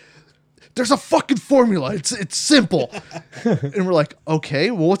 He's like, there's a fucking formula. It's simple. And we're like, okay,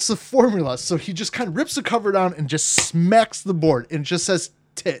 well, what's the formula? So he just kind of rips the cover down and just smacks the board and just says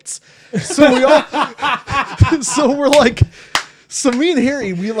tits. So we all, so we're like, so me and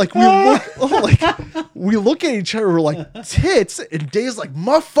Harry, we look at each other, we're like, tits, and Dave's like,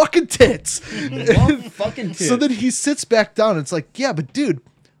 my fucking tits. Fucking So then he sits back down and it's like, yeah, but dude,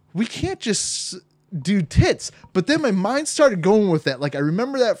 we can't just dude, tits. But then my mind started going with that. Like, I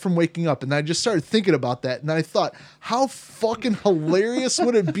remember that from waking up, and I just started thinking about that. And I thought, how fucking hilarious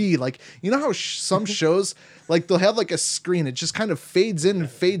would it be? Like, you know how some shows, like, they'll have like a screen, it just kind of fades in and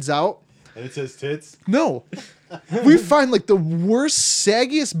fades out. And it says tits. No. We find like the worst,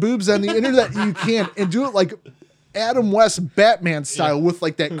 saggiest boobs on the internet you can, and do it like Adam West Batman style with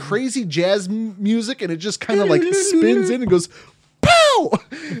like that crazy jazz music, and it just kind of like spins in and goes pow,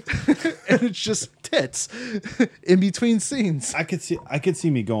 and it's just tits in between scenes. I could see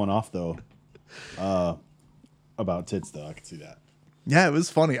me going off though, about tits though. I could see that. Yeah, it was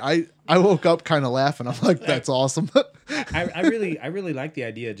funny. I woke up kind of laughing. I'm like, that's awesome. I really like the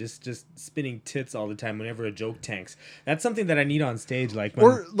idea of just spinning tits all the time whenever a joke tanks. That's something that I need on stage. Like when,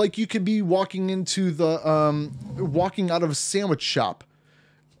 Or like you could be walking into the walking out of a sandwich shop,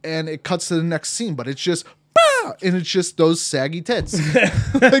 and it cuts to the next scene, but it's just bah! And it's just those saggy tits.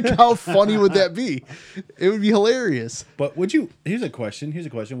 Like, how funny would that be? It would be hilarious. But would you? Here's a question.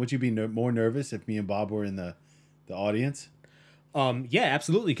 Would you be more nervous if me and Bob were in the audience? yeah,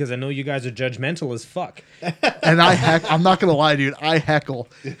 absolutely, because I know you guys are judgmental as fuck. And I'm not gonna lie, dude. I heckle,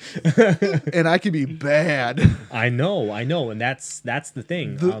 and I can be bad. I know, and that's the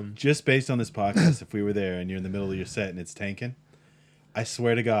thing. Just based on this podcast, if we were there and you're in the middle of your set and it's tanking, I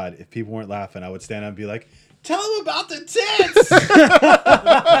swear to God, if people weren't laughing, I would stand up and be like, "Tell them about the tits."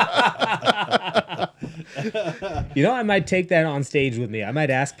 You know, I might take that on stage with me. I might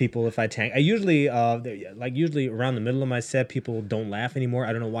ask people if I tank. I usually, usually around the middle of my set, people don't laugh anymore.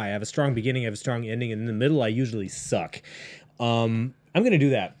 I don't know why. I have a strong beginning, I have a strong ending, and in the middle, I usually suck. I'm gonna do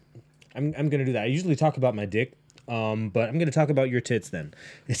that. I'm gonna do that. I usually talk about my dick, but I'm gonna talk about your tits then.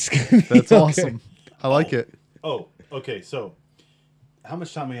 It's gonna be That's okay. awesome. I like it. Oh, okay. So, how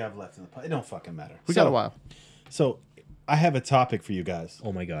much time we have left in the podcast? It don't fucking matter. We got a while. So, I have a topic for you guys.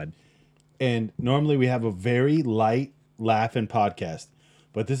 Oh my god. And normally we have a very light laughing podcast,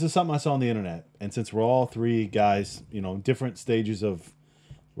 but this is something I saw on the internet. And since we're all three guys, you know, different stages of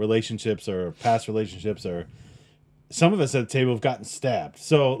relationships or past relationships, or some of us at the table have gotten stabbed.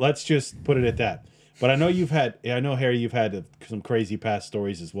 So let's just put it at that. But I know Harry, you've had some crazy past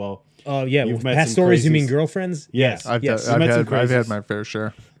stories as well. Yeah. You've met Past some stories, you crazies. mean girlfriends? Yes. I've met some had crazies. my fair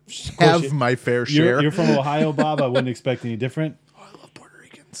share. course Have you- my fair share. You're from Ohio, Bob. I wouldn't expect any different. Oh, I love Puerto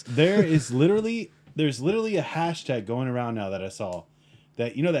Ricans. There's literally a hashtag going around now that I saw,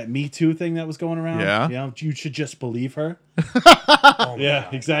 that, you know, that Me Too thing that was going around. Yeah. You know, you should just believe her. Oh my Yeah,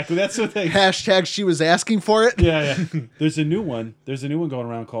 God. exactly. That's the thing. Hashtag she was asking for it. Yeah. There's a new one going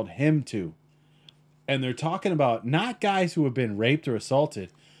around called Him Too, and they're talking about not guys who have been raped or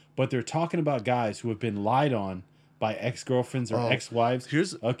assaulted, but they're talking about guys who have been lied on by ex-girlfriends or ex-wives,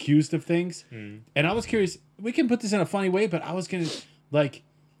 accused of things. And I was curious. We can put this in a funny way, but I was gonna like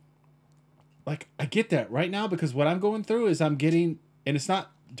I get that right now, because what I'm going through is I'm getting, and it's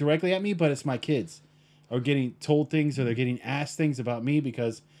not directly at me, but it's my kids are getting told things, or they're getting asked things about me,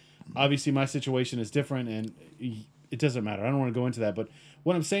 because obviously my situation is different, and it doesn't matter. I don't want to go into that, but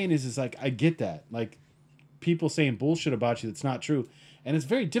what I'm saying is like, I get that, like, people saying bullshit about you that's not true, and it's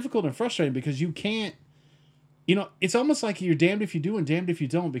very difficult and frustrating, because you can't, you know, it's almost like you're damned if you do and damned if you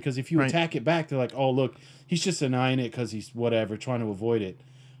don't, because if you Right. attack it back, they're like, oh, look, he's just denying it because he's whatever, trying to avoid it.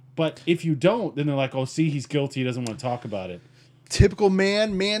 But if you don't, then they're like, oh, see, he's guilty, he doesn't want to talk about it. Typical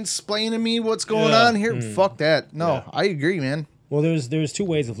mansplaining me what's going Yeah. on here. Fuck that. No, Yeah. I agree, man. Well, there's two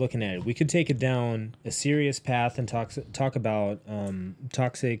ways of looking at it. We could take it down a serious path and talk about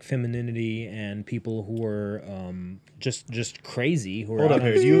toxic femininity and people who are just crazy. Who are Hold out up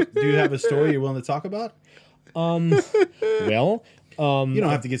on- here. Do you have a story you're willing to talk about? Well, You don't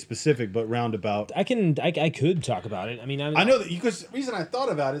have to get specific, but roundabout. I could talk about it. I mean, I know that because the reason I thought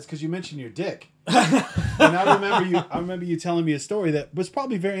about it is because you mentioned your dick, and I remember you telling me a story that was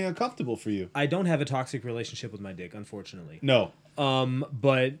probably very uncomfortable for you. I don't have a toxic relationship with my dick, unfortunately. No,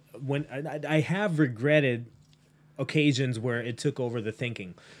 But when I have regretted occasions where it took over the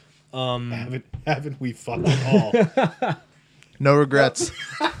thinking. haven't we fucking all? No regrets.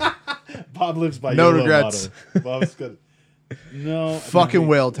 Bob lives by No YOLO regrets. motto. Bob's good. No, Fucking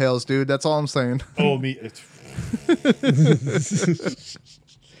whale tails, dude. That's all I'm saying. Oh me.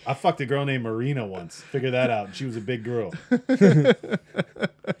 I fucked a girl named Marina once. Figure that out. She was a big girl.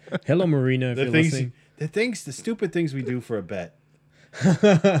 Hello, Marina. If you're listening. The stupid things we do for a bet.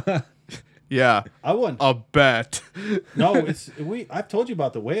 Yeah. I won. A bet. No, I've told you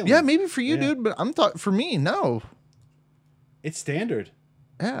about the whaling. Yeah, maybe for you, Yeah. dude, but for me, no. It's standard.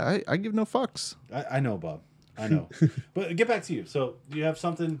 Yeah, I give no fucks. I know, Bob. I know. But get back to you. So, do you have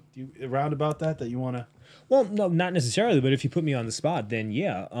something around about that you want to? Well, no, not necessarily, but if you put me on the spot, then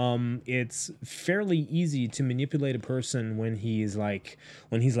yeah, it's fairly easy to manipulate a person when he's like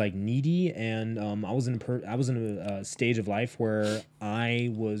needy. And I was in a stage of life where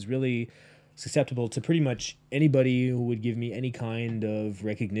I was really susceptible to pretty much anybody who would give me any kind of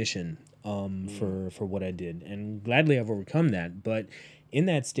recognition for what I did, and gladly I've overcome that. But in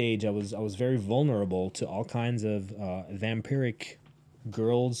that stage, I was very vulnerable to all kinds of vampiric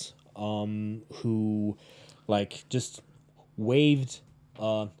girls who like just waved,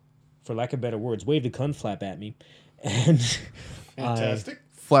 for lack of better words, waved a cunt flap at me, and Fantastic.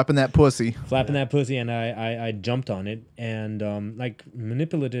 Flapping that pussy. that pussy, and I jumped on it, and like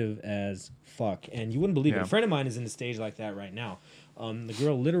manipulative as fuck. And you wouldn't believe it. Yeah. A friend of mine is in a stage like that right now. The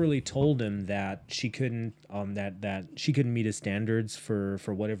girl literally told him that she couldn't that she couldn't meet his standards for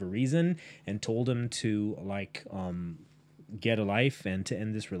whatever reason, and told him to like get a life and to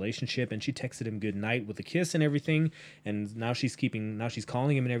end this relationship. And she texted him good night with a kiss and everything, and now she's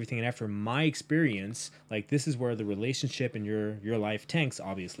calling him and everything. And after my experience, like, this is where the relationship and your life tanks,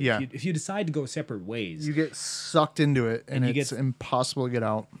 obviously. Yeah. If you decide to go separate ways, You get sucked into it, and you it's impossible to get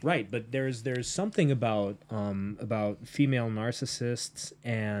out. right? But there's something about female narcissists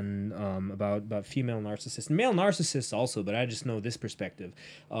and about female narcissists and male narcissists also, but I just know this perspective.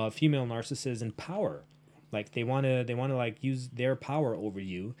 Female narcissists and power. Like, they want to like use their power over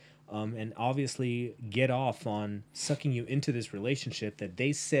you, and obviously get off on sucking you into this relationship that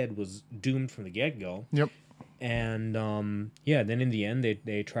they said was doomed from the get-go. Yep. And then in the end,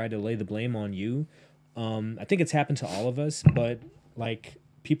 they try to lay the blame on you. I think it's happened to all of us, but like,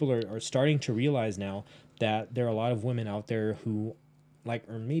 people are starting to realize now that there are a lot of women out there who like,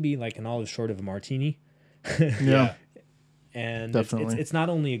 or maybe like an olive short of a martini. Yeah. And Definitely. it's not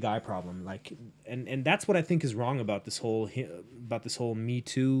only a guy problem, like, and that's what I think is wrong about this whole Me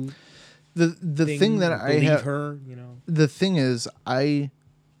Too The thing that I believe have, her, you know. the thing is, I'm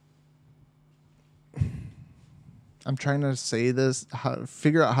trying to say this,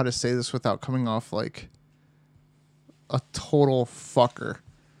 figure out how to say this without coming off like a total fucker.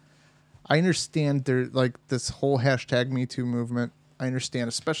 I understand there, like, this whole hashtag Me Too movement. I understand,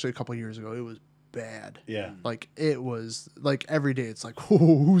 especially a couple years ago, it was bad. Yeah. Like, it was like every day it's like,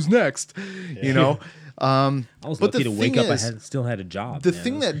 who's next? You know? I was but lucky the to wake thing up. is, I still had a job. the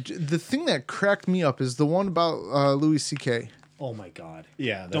man. thing that cracked me up is the one about Louis C.K. Oh my god.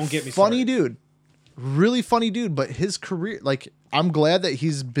 Yeah. Don't get me Funny started. dude, really funny dude. But his career, like, I'm glad that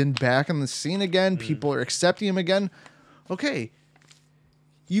he's been back on the scene again. People are accepting him again. Okay,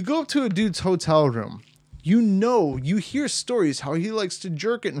 you go up to a dude's hotel room. You hear stories how he likes to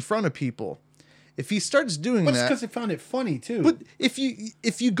jerk it in front of people. If he starts doing But it's that, because they found it funny too. but if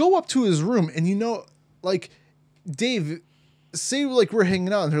you go up to his room and like, Dave, say like we're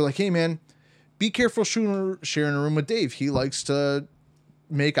hanging out and they're like, hey man, be careful sharing a room with Dave. He likes to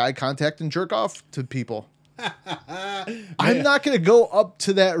make eye contact and jerk off to people. I'm not gonna go up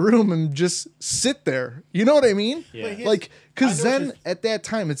to that room and just sit there. You know what I mean? Yeah. But Like, because I know what then you're- at that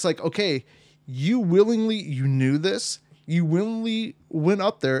time it's like, okay, you knew this, you willingly went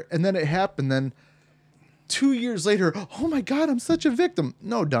up there, and then it happened. Then 2 years later, oh my God, I'm such a victim.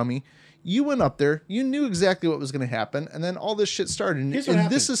 No, dummy. You went up there, you knew exactly what was going to happen, and then all this shit started. And, Here's what and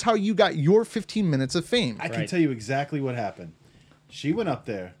happened. this is how you got your 15 minutes of fame. I can Right. tell you exactly what happened. She went up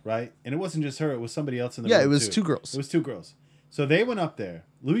there, right? And it wasn't just her, it was somebody else in the Yeah, room. it was too. two girls. It was two girls. So they went up there.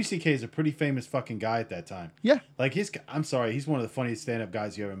 Louis C.K. is a pretty famous fucking guy at that time. Yeah. Like, I'm sorry, he's one of the funniest stand-up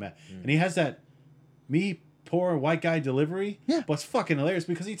guys you ever met. And he has that me poor white guy delivery. Yeah. But it's fucking hilarious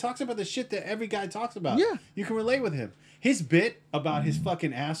because he talks about the shit that every guy talks about. Yeah. You can relate with him. His bit about his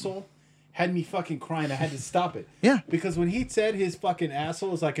fucking asshole had me fucking crying. I had to stop it. Yeah. Because when he said his fucking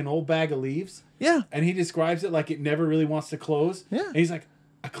asshole is like an old bag of leaves. Yeah. And he describes it like it never really wants to close. Yeah. And he's like,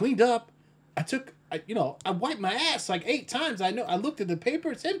 I cleaned up. I wiped my ass like 8 times. I looked at the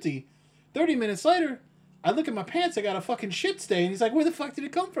paper. It's empty. 30 minutes later, I look at my pants. I got a fucking shit stain. He's like, where the fuck did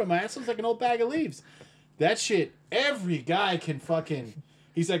it come from? My ass looks like an old bag of leaves. That shit, every guy can fucking...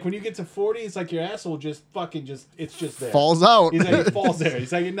 He's like, when you get to 40, it's like your asshole just fucking it's just there. Falls out. He's like, it falls there.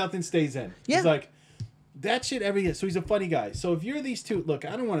 He's like, nothing stays in. Yeah. He's like, that shit every year. So he's a funny guy. So if you're these two, look,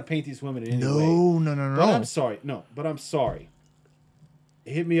 I don't want to paint these women in any way. No. But I'm sorry. No, but I'm sorry.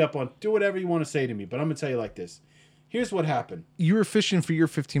 Hit me up on, do whatever you want to say to me, but I'm going to tell you like this. Here's what happened. You were fishing for your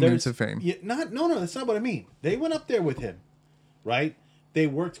 15 minutes of fame. Yeah, no, that's not what I mean. They went up there with him, right? They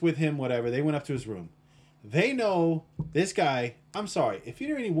worked with him, whatever. They went up to his room. They know this guy. I'm sorry. If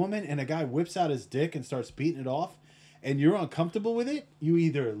you're any woman and a guy whips out his dick and starts beating it off and you're uncomfortable with it, you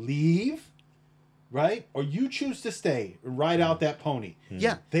either leave right? Or you choose to stay and ride out that pony.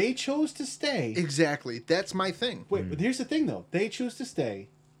 Yeah. They chose to stay. Exactly. That's my thing. Wait, but here's the thing, though. They choose to stay,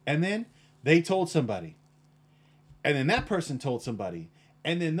 and then they told somebody. And then that person told somebody.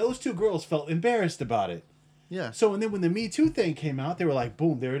 And then those two girls felt embarrassed about it. Yeah. So, and then when the Me Too thing came out, they were like,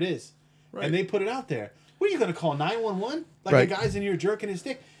 boom, there it is. Right. And they put it out there. What are you going to call 911? Like Right. a guy's in here jerking his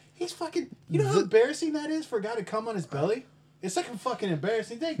dick. He's fucking... You know how embarrassing that is for a guy to come on his belly? It's like a fucking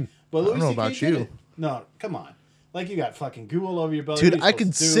embarrassing thing. But Louis know CK about did you. it. No, come on. Like you got fucking goo all over your belly. Dude, What are you I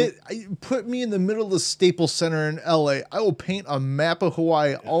could supposed to do? put me in the middle of the Staples Center in LA. I will paint a map of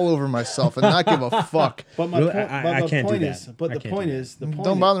Hawaii all over myself and not give a fuck. But my Really? point, I but the can't do point that. is, but I the can't point do that. is, the point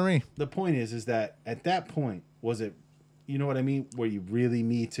Don't bother me. The point is that at that point, was it, you know what I mean, where you really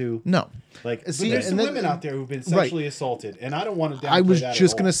Me Too? No. Like, See, but there's some and then- women out there who've been right. sexually assaulted, and I don't want to. I was that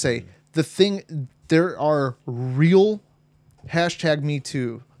just at going all. to say the thing, there are real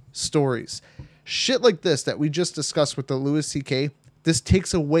 #MeToo stories. Shit like this that we just discussed with the Louis C.K., this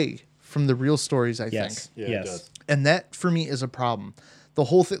takes away from the real stories, I Yes. think. Yeah, it yes. does. And that for me is a problem. The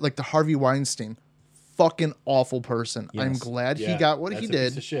whole thing, like the Harvey Weinstein, fucking awful person. I'm Yes. glad he Yeah, got what that's he a piece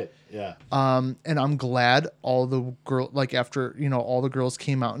did. of shit. Yeah. And I'm glad all the girl, like after, all the girls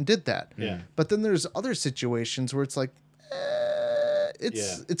came out and did that. Yeah. But then there's other situations where it's like, Yeah.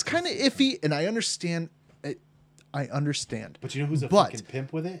 it's kind of iffy, and I understand. I understand. But you know who's a But- fucking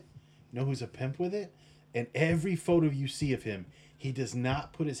pimp with it? You know who's a pimp with it? And every photo you see of him, he does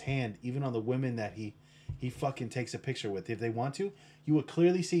not put his hand even on the women that he fucking takes a picture with. If they want to, you will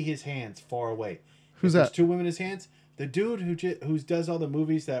clearly see his hands far away. Who's If there's that? two women in his hands. The dude who does all the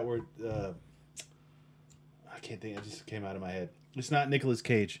movies that were I can't think. It just came out of my head. It's not Nicolas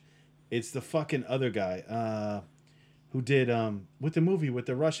Cage. It's the fucking other guy who did with the movie with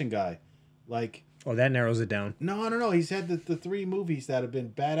the Russian guy, like. Oh, that narrows it down. No. He's had the 3 movies that have been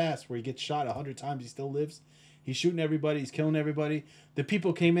badass where he gets shot 100 times. He still lives. He's shooting everybody. He's killing everybody. The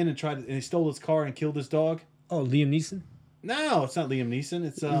people came in and he stole his car and killed his dog. Oh, Liam Neeson? No, it's not Liam Neeson.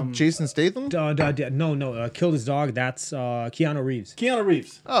 It's Jason Statham? No. Killed his dog. That's Keanu Reeves. Keanu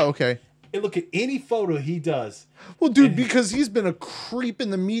Reeves. Oh, okay. And look at any photo he does. Well, dude, because he's been a creep in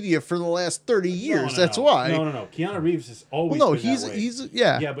the media for the last 30 years. No. That's why. No. Keanu Reeves has always Well, no, been that way. he's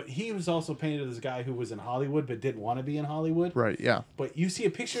yeah. Yeah, but he was also painted as a guy who was in Hollywood but didn't want to be in Hollywood. Right, yeah. But you see a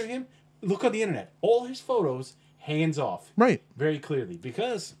picture of him, look on the internet. All his photos, hands off. Right. Very clearly.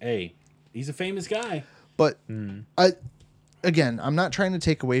 Because, hey, he's a famous guy. But I'm not trying to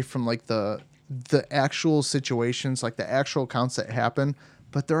take away from like the actual situations, like the actual accounts that happen,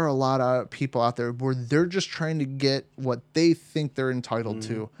 but there are a lot of people out there where they're just trying to get what they think they're entitled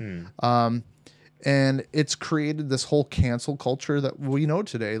to. And it's created this whole cancel culture that we know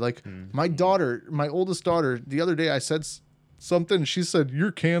today. Like my oldest daughter, the other day I said something, she said,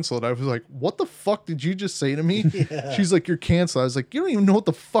 "You're canceled." I was like, "What the fuck did you just say to me?" She's like, "You're canceled." I was like, "You don't even know what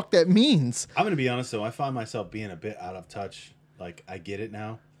the fuck that means." I'm going to be honest, though. I find myself being a bit out of touch. Like, I get it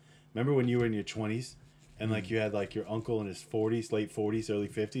now. Remember when you were in your 20s and, like, you had, like, your uncle in his 40s, late 40s, early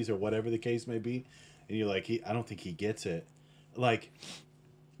 50s, or whatever the case may be, and you're like, I don't think he gets it. Like,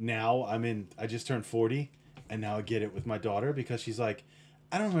 now I just turned 40, and now I get it with my daughter because she's like,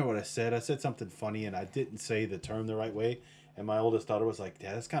 I don't remember what I said. I said something funny, and I didn't say the term the right way. And my oldest daughter was like,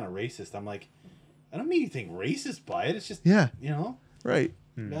 "Dad, that's kind of racist." I'm like, I don't mean anything racist by it. It's just, Yeah. you know? Right.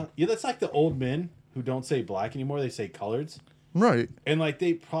 Yeah, that's like the old men who don't say black anymore. They say coloreds. Right. And, like,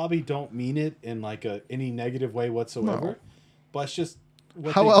 they probably don't mean it in, like, any negative way whatsoever. No. But it's just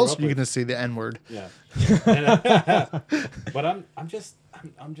what How they grew else up are you with. going to say the N-word? Yeah. And, but I'm just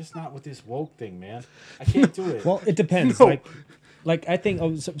not with this woke thing, man. I can't do it. Well, it depends. No. Like I think.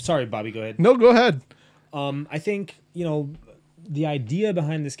 Oh, sorry, Bobby. Go ahead. No, go ahead. I think, the idea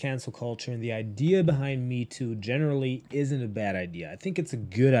behind this cancel culture and the idea behind Me Too generally isn't a bad idea. I think it's a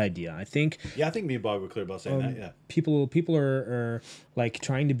good idea. I think Yeah, I think me and Bob were clear about saying that, yeah. people are like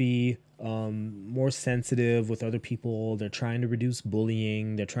trying to be more sensitive with other people. They're trying to reduce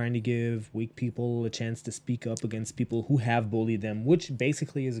bullying. They're trying to give weak people a chance to speak up against people who have bullied them, which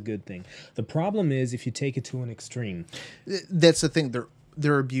basically is a good thing. The problem is if you take it to an extreme. That's the thing.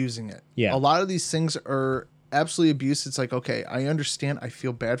 They're abusing it. Yeah. A lot of these things are absolutely abuse. It's like, okay, I understand. I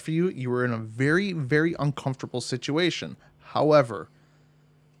feel bad for you. You were in a very, very uncomfortable situation. However,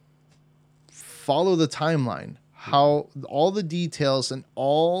 follow the timeline. How all the details and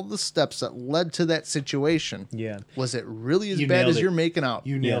all the steps that led to that situation. Yeah. Was it really as You bad nailed as it. you're making out?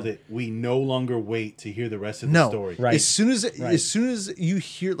 You nailed it. We no longer wait to hear the rest of the No. story. Right. As soon as you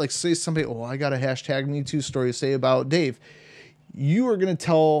hear, like, say somebody, "Oh, I got a #MeToo story to say about Dave," you are gonna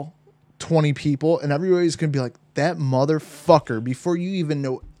tell 20 people, and everybody's gonna be like, "That motherfucker!" Before you even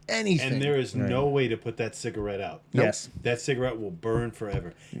know anything. And there is no way to put that cigarette out. Nope. Yes. That cigarette will burn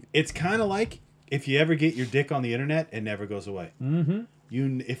forever. It's kind of like if you ever get your dick on the internet, it never goes away. Mm-hmm.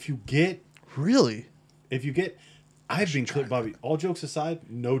 If you get, Really? I've been clear, Bobby. All jokes aside,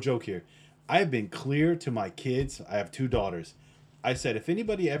 no joke here. I have been clear to my kids. I have 2 daughters. I said, if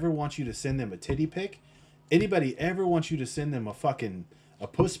anybody ever wants you to send them a titty pic, anybody ever wants you to send them a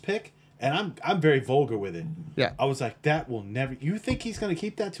puss pic, and I'm very vulgar with it. Yeah. I was like, that will never. You think he's gonna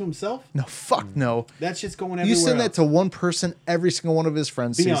keep that to himself? No, fuck no. That shit's going everywhere. You send that else. to one person, every single one of his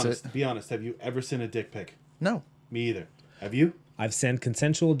friends Be sees honest. it. Be honest. Have you ever sent a dick pic? No. Me either. Have you? I've sent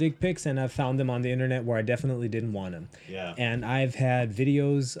consensual dick pics, and I've found them on the internet where I definitely didn't want them. Yeah. And I've had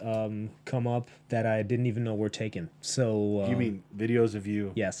videos come up that I didn't even know were taken. So You mean videos of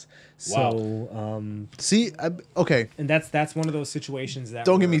you? yes. Wow. So See, okay, and that's one of those situations that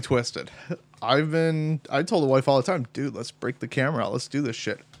don't get were- me twisted. I told the wife all the time, dude, let's break the camera out. Let's do this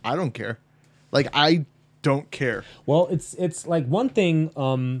shit. I don't care. Like, I don't care. Well, it's like one thing.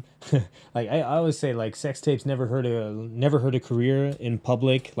 Like I always say, like sex tapes never hurt a career in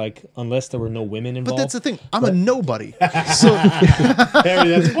public, like unless there were no women But involved. that's the thing. I'm a nobody. So Harry,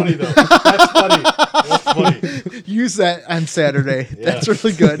 that's funny though. That's funny. That's funny. use that on Saturday. That's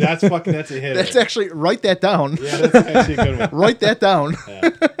really good. That's a hit. That's actually, write that down. Yeah, that's actually a good one. Write that down.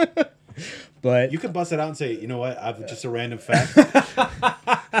 But You could bust it out and say, you know what, I've just a random fact,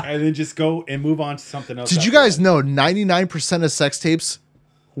 and then just go and move on to something else. Did you guys know 99% of sex tapes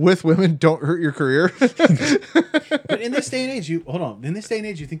with women don't hurt your career? But in this day and age, In this day and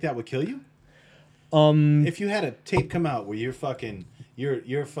age, you think that would kill you? If you had a tape come out where you're fucking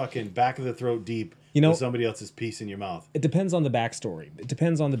back of the throat deep, with somebody else's piece in your mouth. it depends on the backstory.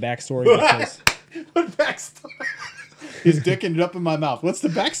 Because What backstory? His dick ended up in my mouth. What's the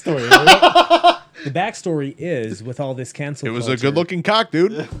backstory? the backstory is with all this cancel. It was culture, a good looking cock,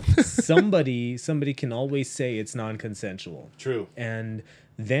 dude. somebody can always say it's non-consensual. True. And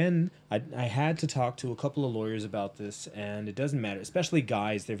then I had to talk to a couple of lawyers about this, and it doesn't matter, especially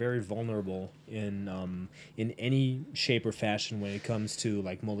guys. They're very vulnerable in any shape or fashion when it comes to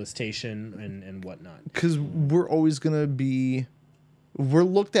like molestation and whatnot. Because we're always going to be... We're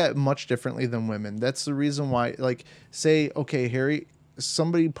looked at much differently than women. That's the reason why, like, say, okay, Harry,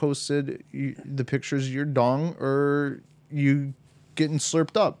 somebody posted the pictures of your dong or you getting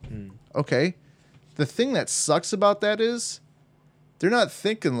slurped up. Okay. The thing that sucks about that is they're not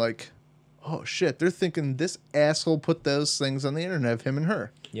thinking like, oh shit. They're thinking this asshole put those things on the internet of him and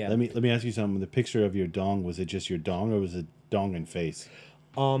her. Yeah. Let me ask you something. The picture of your dong, was it just your dong or was it dong and face?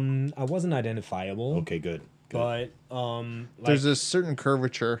 I wasn't identifiable. Okay, good. But There's a certain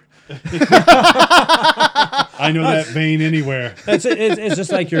curvature. I know that vein anywhere. it's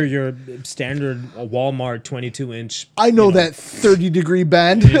just like your standard Walmart 22-inch. I know that 30-degree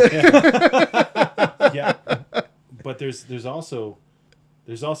bend. Yeah. But there's also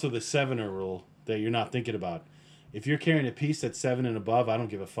the 7er rule that you're not thinking about. If you're carrying a piece that's 7 and above, I don't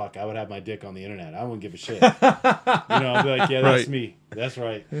give a fuck. I would have my dick on the internet. I wouldn't give a shit. I'd be like, yeah, that's Right. me. That's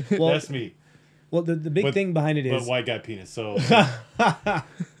right. Well, That's me. Well, the big thing behind it But is white guy penis. So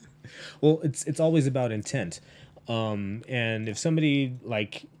well, it's always about intent. And if somebody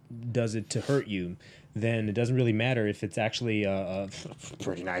like does it to hurt you, then it doesn't really matter if it's actually a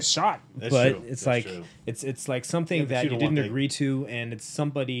pretty nice shot. That's but true. it's That's like true. it's like something but that you you don't want didn't big- agree to, and it's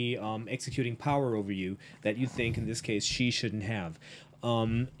somebody executing power over you that you think in this case she shouldn't have.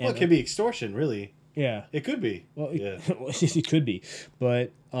 And it could be extortion, really. yeah. It could be. Well, yeah. it could be,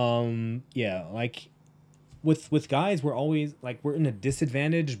 but yeah, like with guys, we're always like we're in a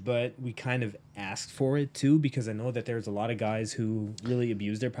disadvantage, but we kind of asked for it too because I know that there's a lot of guys who really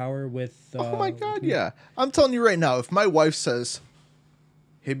abuse their power with. Oh my God, yeah. I'm telling you right now, if my wife says,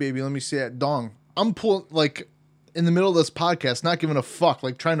 hey, baby, let me see that dong, I'm pulling, like, in the middle of this podcast, not giving a fuck,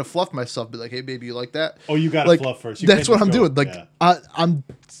 like, trying to fluff myself, be like, hey, baby, you like that? Oh, you got to Like, fluff first. You that's can't what I'm just go- doing. Like, yeah.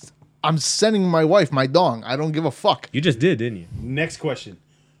 I'm sending my wife my dong. I don't give a fuck. You just did, didn't you? Next question.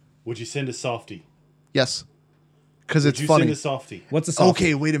 Would you send a softie? Yes. Because Would it's you funny. send a softie? What's a softie?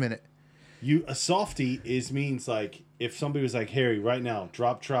 Okay, wait a minute. A softie means like if somebody was like, Harry, right now,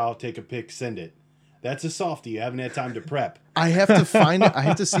 drop trowel, take a pic, send it. That's a softie. You haven't had time to prep. I have to find it. I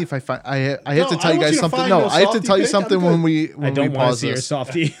have to see if I find. I have No, to I tell you want guys you to something. find No, no I have to softie tell you pic. I'm something good. when we I don't want to pause see your this.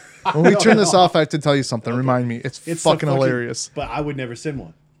 softie. When we turn this off, I have to tell you something. Remind me. It's so fucking hilarious. But I would never send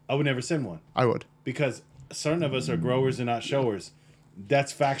one. I would never send one I would. because certain of us are growers and not showers.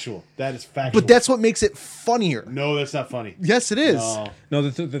 That's factual. That is factual. But that's what makes it funnier. no, that's not funny. Yes, it is. No. No,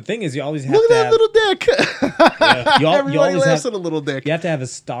 the thing is, you always have Look to at that have, little dick. you Everybody always laughs have, at a little dick. you have to have a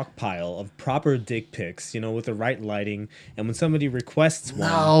stockpile of proper dick pics, with the right lighting. And when somebody requests one,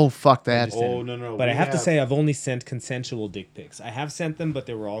 No, fuck that. Oh no. but I we have to say, I've only sent consensual dick pics. I have sent them, but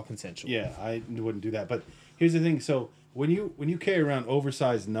they were all consensual. yeah, I wouldn't do that. But here's the thing. So when you carry around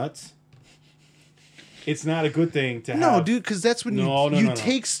oversized nuts, it's not a good thing to have. No, dude, because that's when you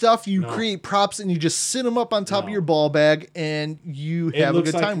take stuff, you create props, and you just sit them up on top of your ball bag, and you have a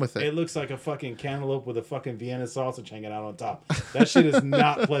good time with it. It looks like a fucking cantaloupe with a fucking Vienna sausage hanging out on top. That shit is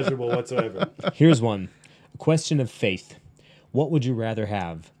not pleasurable whatsoever. Here's one. A question of faith. What would you rather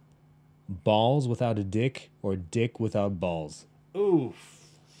have? Balls without a dick or dick without balls? Oof.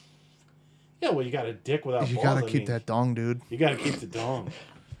 Yeah, well, you got a dick without You balls. gotta I keep mean, that dong, dude. You gotta keep the dong.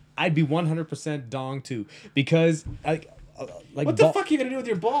 I'd be 100% dong too, because like What the fuck are you gonna do with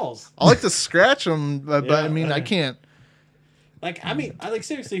your balls? I like to scratch them, but Yeah. I mean, I can't. I like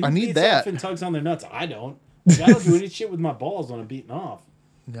seriously. Who I need beats that. off and tugs on their nuts? I don't. Like, I don't do any shit with my balls when I'm beating off.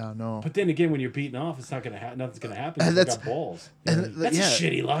 Yeah, no. But then again, when you're beating off, it's not gonna nothing's gonna happen. And You've that's- got balls. And That's yeah, a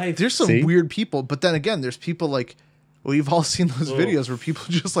shitty life. there's some See? weird people, but then again, there's people like we've all seen those Ugh. videos where people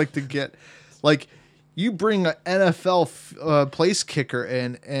just like to get like you bring an NFL place kicker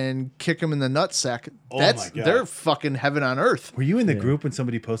and kick him in the nutsack. Oh That's my God. they're fucking heaven on earth. Were you in the group when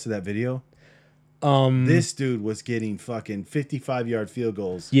somebody posted that video? This dude was getting fucking 55-yard field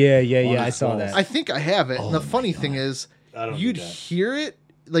goals. Yeah, On I his saw balls. that. I think I have it. and the funny thing is, I don't you'd need that. hear it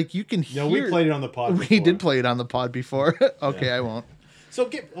like you can hear. No, we played it on the pod. We before. did play it on the pod before. Okay, I won't. So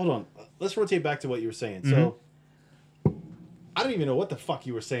hold on. Let's rotate back to what you were saying. So I don't even know what the fuck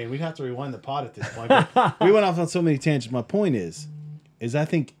you were saying. We'd have to rewind the pod at this point. But we went off on so many tangents. My point is I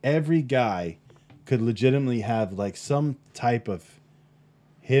think every guy could legitimately have like some type of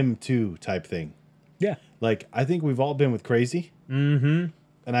him too type thing. Yeah. Like I think we've all been with crazy. Mm-hmm.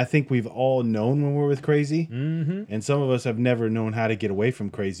 And I think we've all known when we're with crazy. Mm-hmm. And some of us have never known how to get away from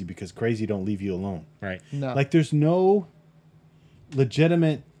crazy because crazy don't leave you alone. Right. No. Like there's no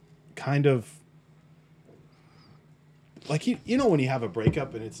legitimate kind of like you know when you have a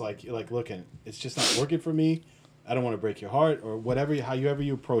breakup and it's like you're like looking, it's just not working for me. I don't want to break your heart or whatever however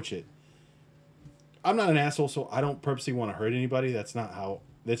you approach it. I'm not an asshole, so I don't purposely want to hurt anybody. That's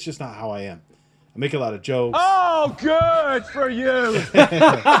just not how I am. I make a lot of jokes. Oh, good for you.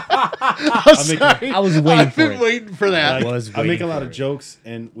 I was waiting I've for been it. waiting for that. I make a lot of jokes,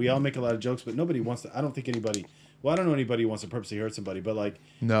 and we all make a lot of jokes, but nobody wants to. I don't think anybody. Well, I don't know anybody who wants to purposely hurt somebody, but like,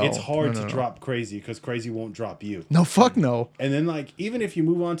 No. it's hard No. to drop crazy because crazy won't drop you. No, fuck no. And then like, even if you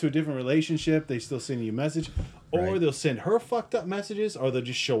move on to a different relationship, they still send you a message, or Right. they'll send her fucked up messages, or they'll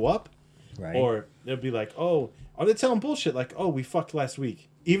just show up, Right. or they'll be like, oh, or they're telling bullshit like, oh, we fucked last week,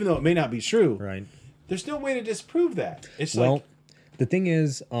 even though it may not be true. Right. There's no way to disprove that. It's Well, like, the thing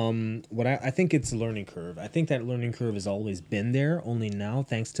is, what I think it's a learning curve. I think that learning curve has always been there. Only now,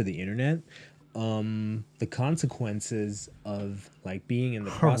 thanks to the internet, the consequences of like being in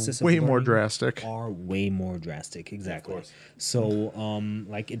the process of way more learning drastic. are way more drastic. Exactly. course. So,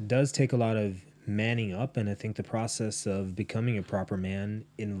 like it does take a lot of manning up, and I think the process of becoming a proper man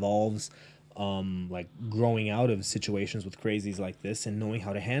involves like growing out of situations with crazies like this and knowing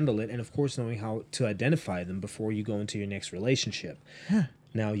how to handle it, and of course knowing how to identify them before you go into your next relationship.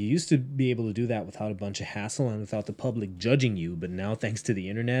 Now, you used to be able to do that without a bunch of hassle and without the public judging you, but now thanks to the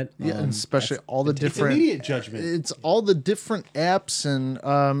internet, Yeah, and especially all the it's different. immediate judgment. It's all the different apps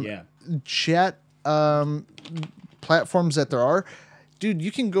and yeah, chat platforms that there are. Dude,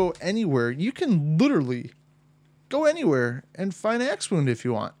 you can go anywhere. You can literally go anywhere and find Axe Wound if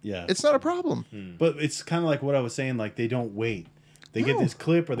you want. Yeah. It's not a problem. But it's kind of like what I was saying. Like they don't wait. They get No. this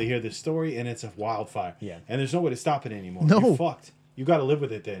clip or they hear this story and it's a wildfire. Yeah. And there's no way to stop it anymore. No. You're fucked. You got to live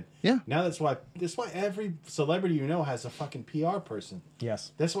with it then. Yeah. Now that's why every celebrity you know has a fucking PR person.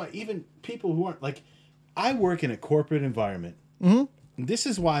 yes, That's why even people who aren't like, I work in a corporate environment. Mm-hmm. This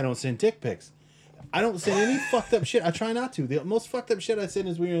is why I don't send dick pics. I don't send any fucked up shit. I try not to. The most fucked up shit I send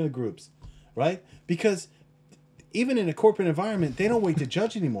is when you're in the groups, right? Because even in a corporate environment, they don't wait to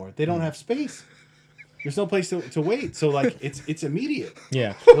judge anymore. They don't have space. There's no place to wait. So like it's immediate.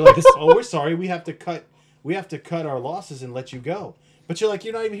 yeah. They're like, oh, we're sorry. We have to cut our losses and let you go. But you're like,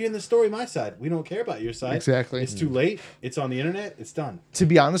 you're not even hearing the story my side. We don't care about your side. Exactly. It's too late. It's on the internet. It's done. To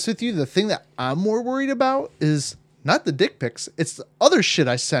be honest with you, the thing that I'm more worried about is not the dick pics. It's the other shit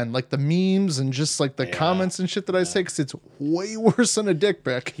I send, like the memes and just like the comments and shit that I say, because it's way worse than a dick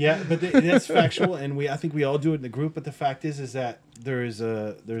pic. Yeah, but that's factual, and I think we all do it in the group. But the fact is that there's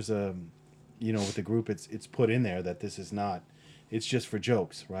a with the group, it's put in there that this is not. it's just for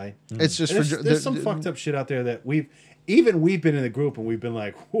jokes, right? It's just There's some fucked up shit out there that we've been in the group and we've been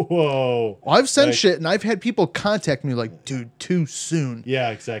like, whoa. Well, I've sent Like- shit and I've had people contact me like, dude, too soon. Yeah,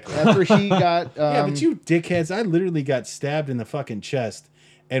 exactly. After he got, Yeah, but you dickheads, I literally got stabbed in the fucking chest.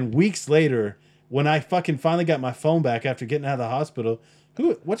 And weeks later, when I fucking finally got my phone back after getting out of the hospital,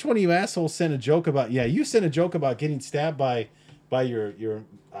 which one of you assholes sent a joke about? Yeah, you sent a joke about getting stabbed by your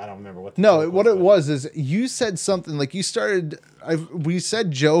I don't remember what. No, what it was is you said something like you started. We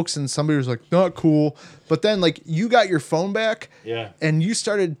said jokes and somebody was like, "Not cool," but then like you got your phone back, Yeah. and you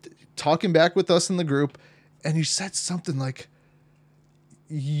started talking back with us in the group, and you said something like,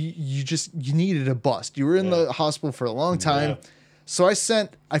 "You needed a bust. You were in the hospital for a long time." Yeah. So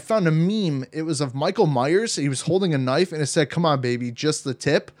I found a meme. It was of Michael Myers. He was holding a knife, and it said, "Come on, baby, just the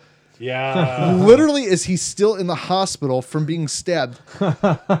tip." Yeah. Literally, is he still in the hospital from being stabbed?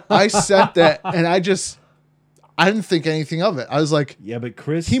 I sent that, and I didn't think anything of it. I was like, Yeah, but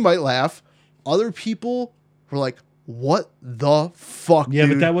Chris. he might laugh. Other people were like, what the fuck, Yeah, but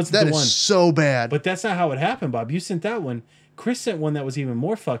dude? that wasn't That the is one. so bad. But that's not how it happened, Bob. You sent that one. Chris sent one that was even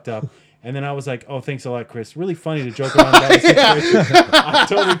more fucked up. And then I was like, oh, thanks a lot, Chris. Really funny to joke around about the situation. I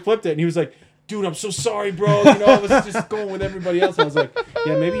totally flipped it. And he was like, dude, I'm so sorry, bro. You know, I was just going with everybody else. I was like,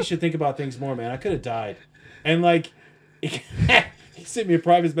 yeah, maybe you should think about things more, man. I could have died. And like, he sent me a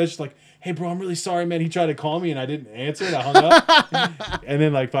private message like, hey, bro, I'm really sorry, man. He tried to call me and I didn't answer it. I hung up. And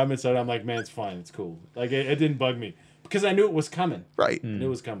then like 5 minutes later, I'm like, man, it's fine. It's cool. Like, it didn't bug me because I knew it was coming. right. I knew it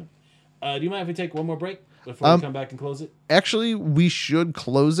was coming. Do you mind if we take one more break before we come back and close it? Actually, we should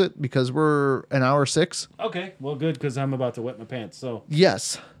close it because we're an hour 6. Okay, well, good, because I'm about to wet my pants. So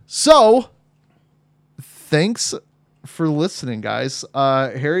Yes. So, thanks for listening, guys.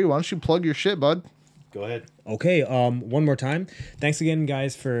 Harry, why don't you plug your shit, bud? go ahead. Okay, one more time. Thanks again,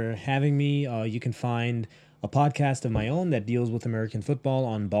 guys, for having me. You can find a podcast of my own that deals with American football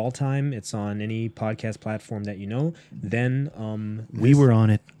on Ball Time. It's on any podcast platform that you know. Then We were on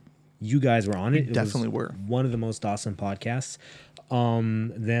it. you guys were on it. It definitely was were. one of the most awesome podcasts.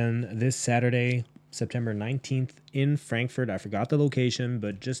 Then this Saturday, September 19th in Frankfurt. I forgot the location,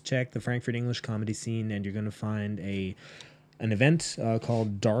 but just check the Frankfurt English comedy scene and you're going to find an event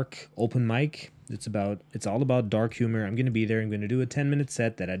called Dark Open Mic. It's all about dark humor. I'm going to be there. I'm going to do a 10-minute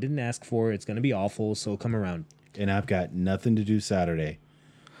set that I didn't ask for. It's going to be awful, so come around. And I've got nothing to do Saturday,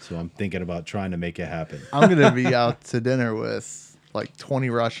 so I'm thinking about trying to make it happen. I'm going to be out to dinner with like 20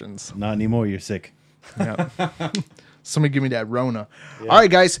 Russians. Not anymore. You're sick. Yeah. Somebody give me that Rona. All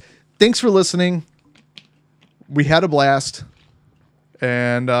right, guys. Thanks for listening. We had a blast.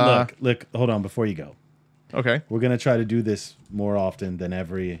 And Look. Hold on before you go. okay. We're gonna try to do this more often than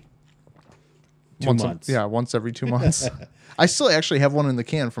every 2 months. Once every 2 months. I still actually have one in the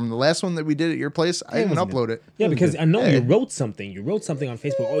can from the last one that we did at your place. I didn't wasn't upload it. Yeah, because I know Hey. you wrote something. You wrote something on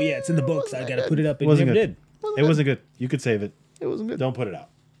Facebook. Oh, yeah, it's in the books. I got to put it up. It And you wasn't never good. did. It wasn't good. You could save it. It wasn't good. Don't put it out.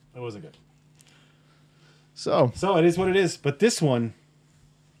 It wasn't good. So So it is what it is. But this one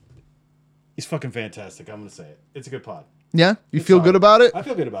is fucking fantastic. I'm gonna say it. It's a good pod. yeah, you It's feel solid. good about it? I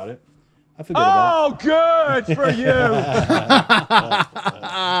feel good about it. I feel good about it. Oh, good for you.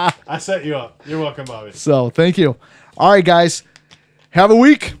 I set you up. You're welcome, Bobby. So thank you. All right, guys. Have a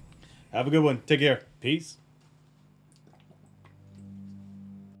week. Have a good one. Take care. Peace.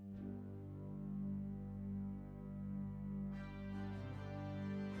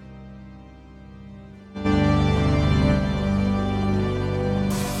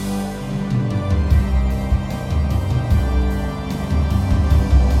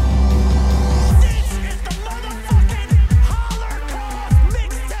 This is the motherfucking Holocaust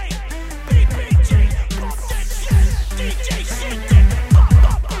mixtape. BBG, pump that shit. DJ shit that pop,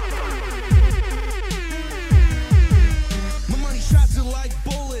 pop, pop. My money shots are like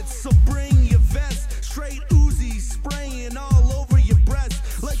bullets, so bring your vest. Straight Uzi spraying all over your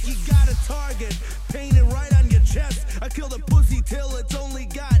breast, like you got a target painted right on your chest. I killed a pussy till it's only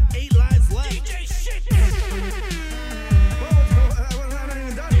got 8 lives left. DJ shit. I'm not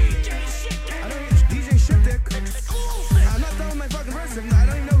even done. DJ Shit Dick. I'm not done with my fucking verse. I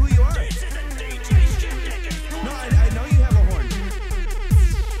don't even know who you are. No, I know you have a horn.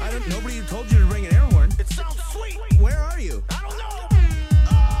 Nobody told you to bring an air horn. It sounds sweet. Where are you? I don't know.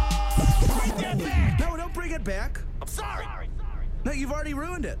 Bring that back. No, don't bring it back. I'm sorry. No, you've already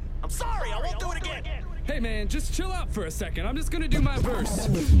ruined it. I'm sorry. I won't do it again. Hey man, just chill out for a second. I'm just gonna do my verse.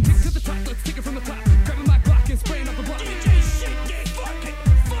 Kick to the top, let's take it from the top. Grabbing my Glock and spraying up the block. DJ Shit Dick.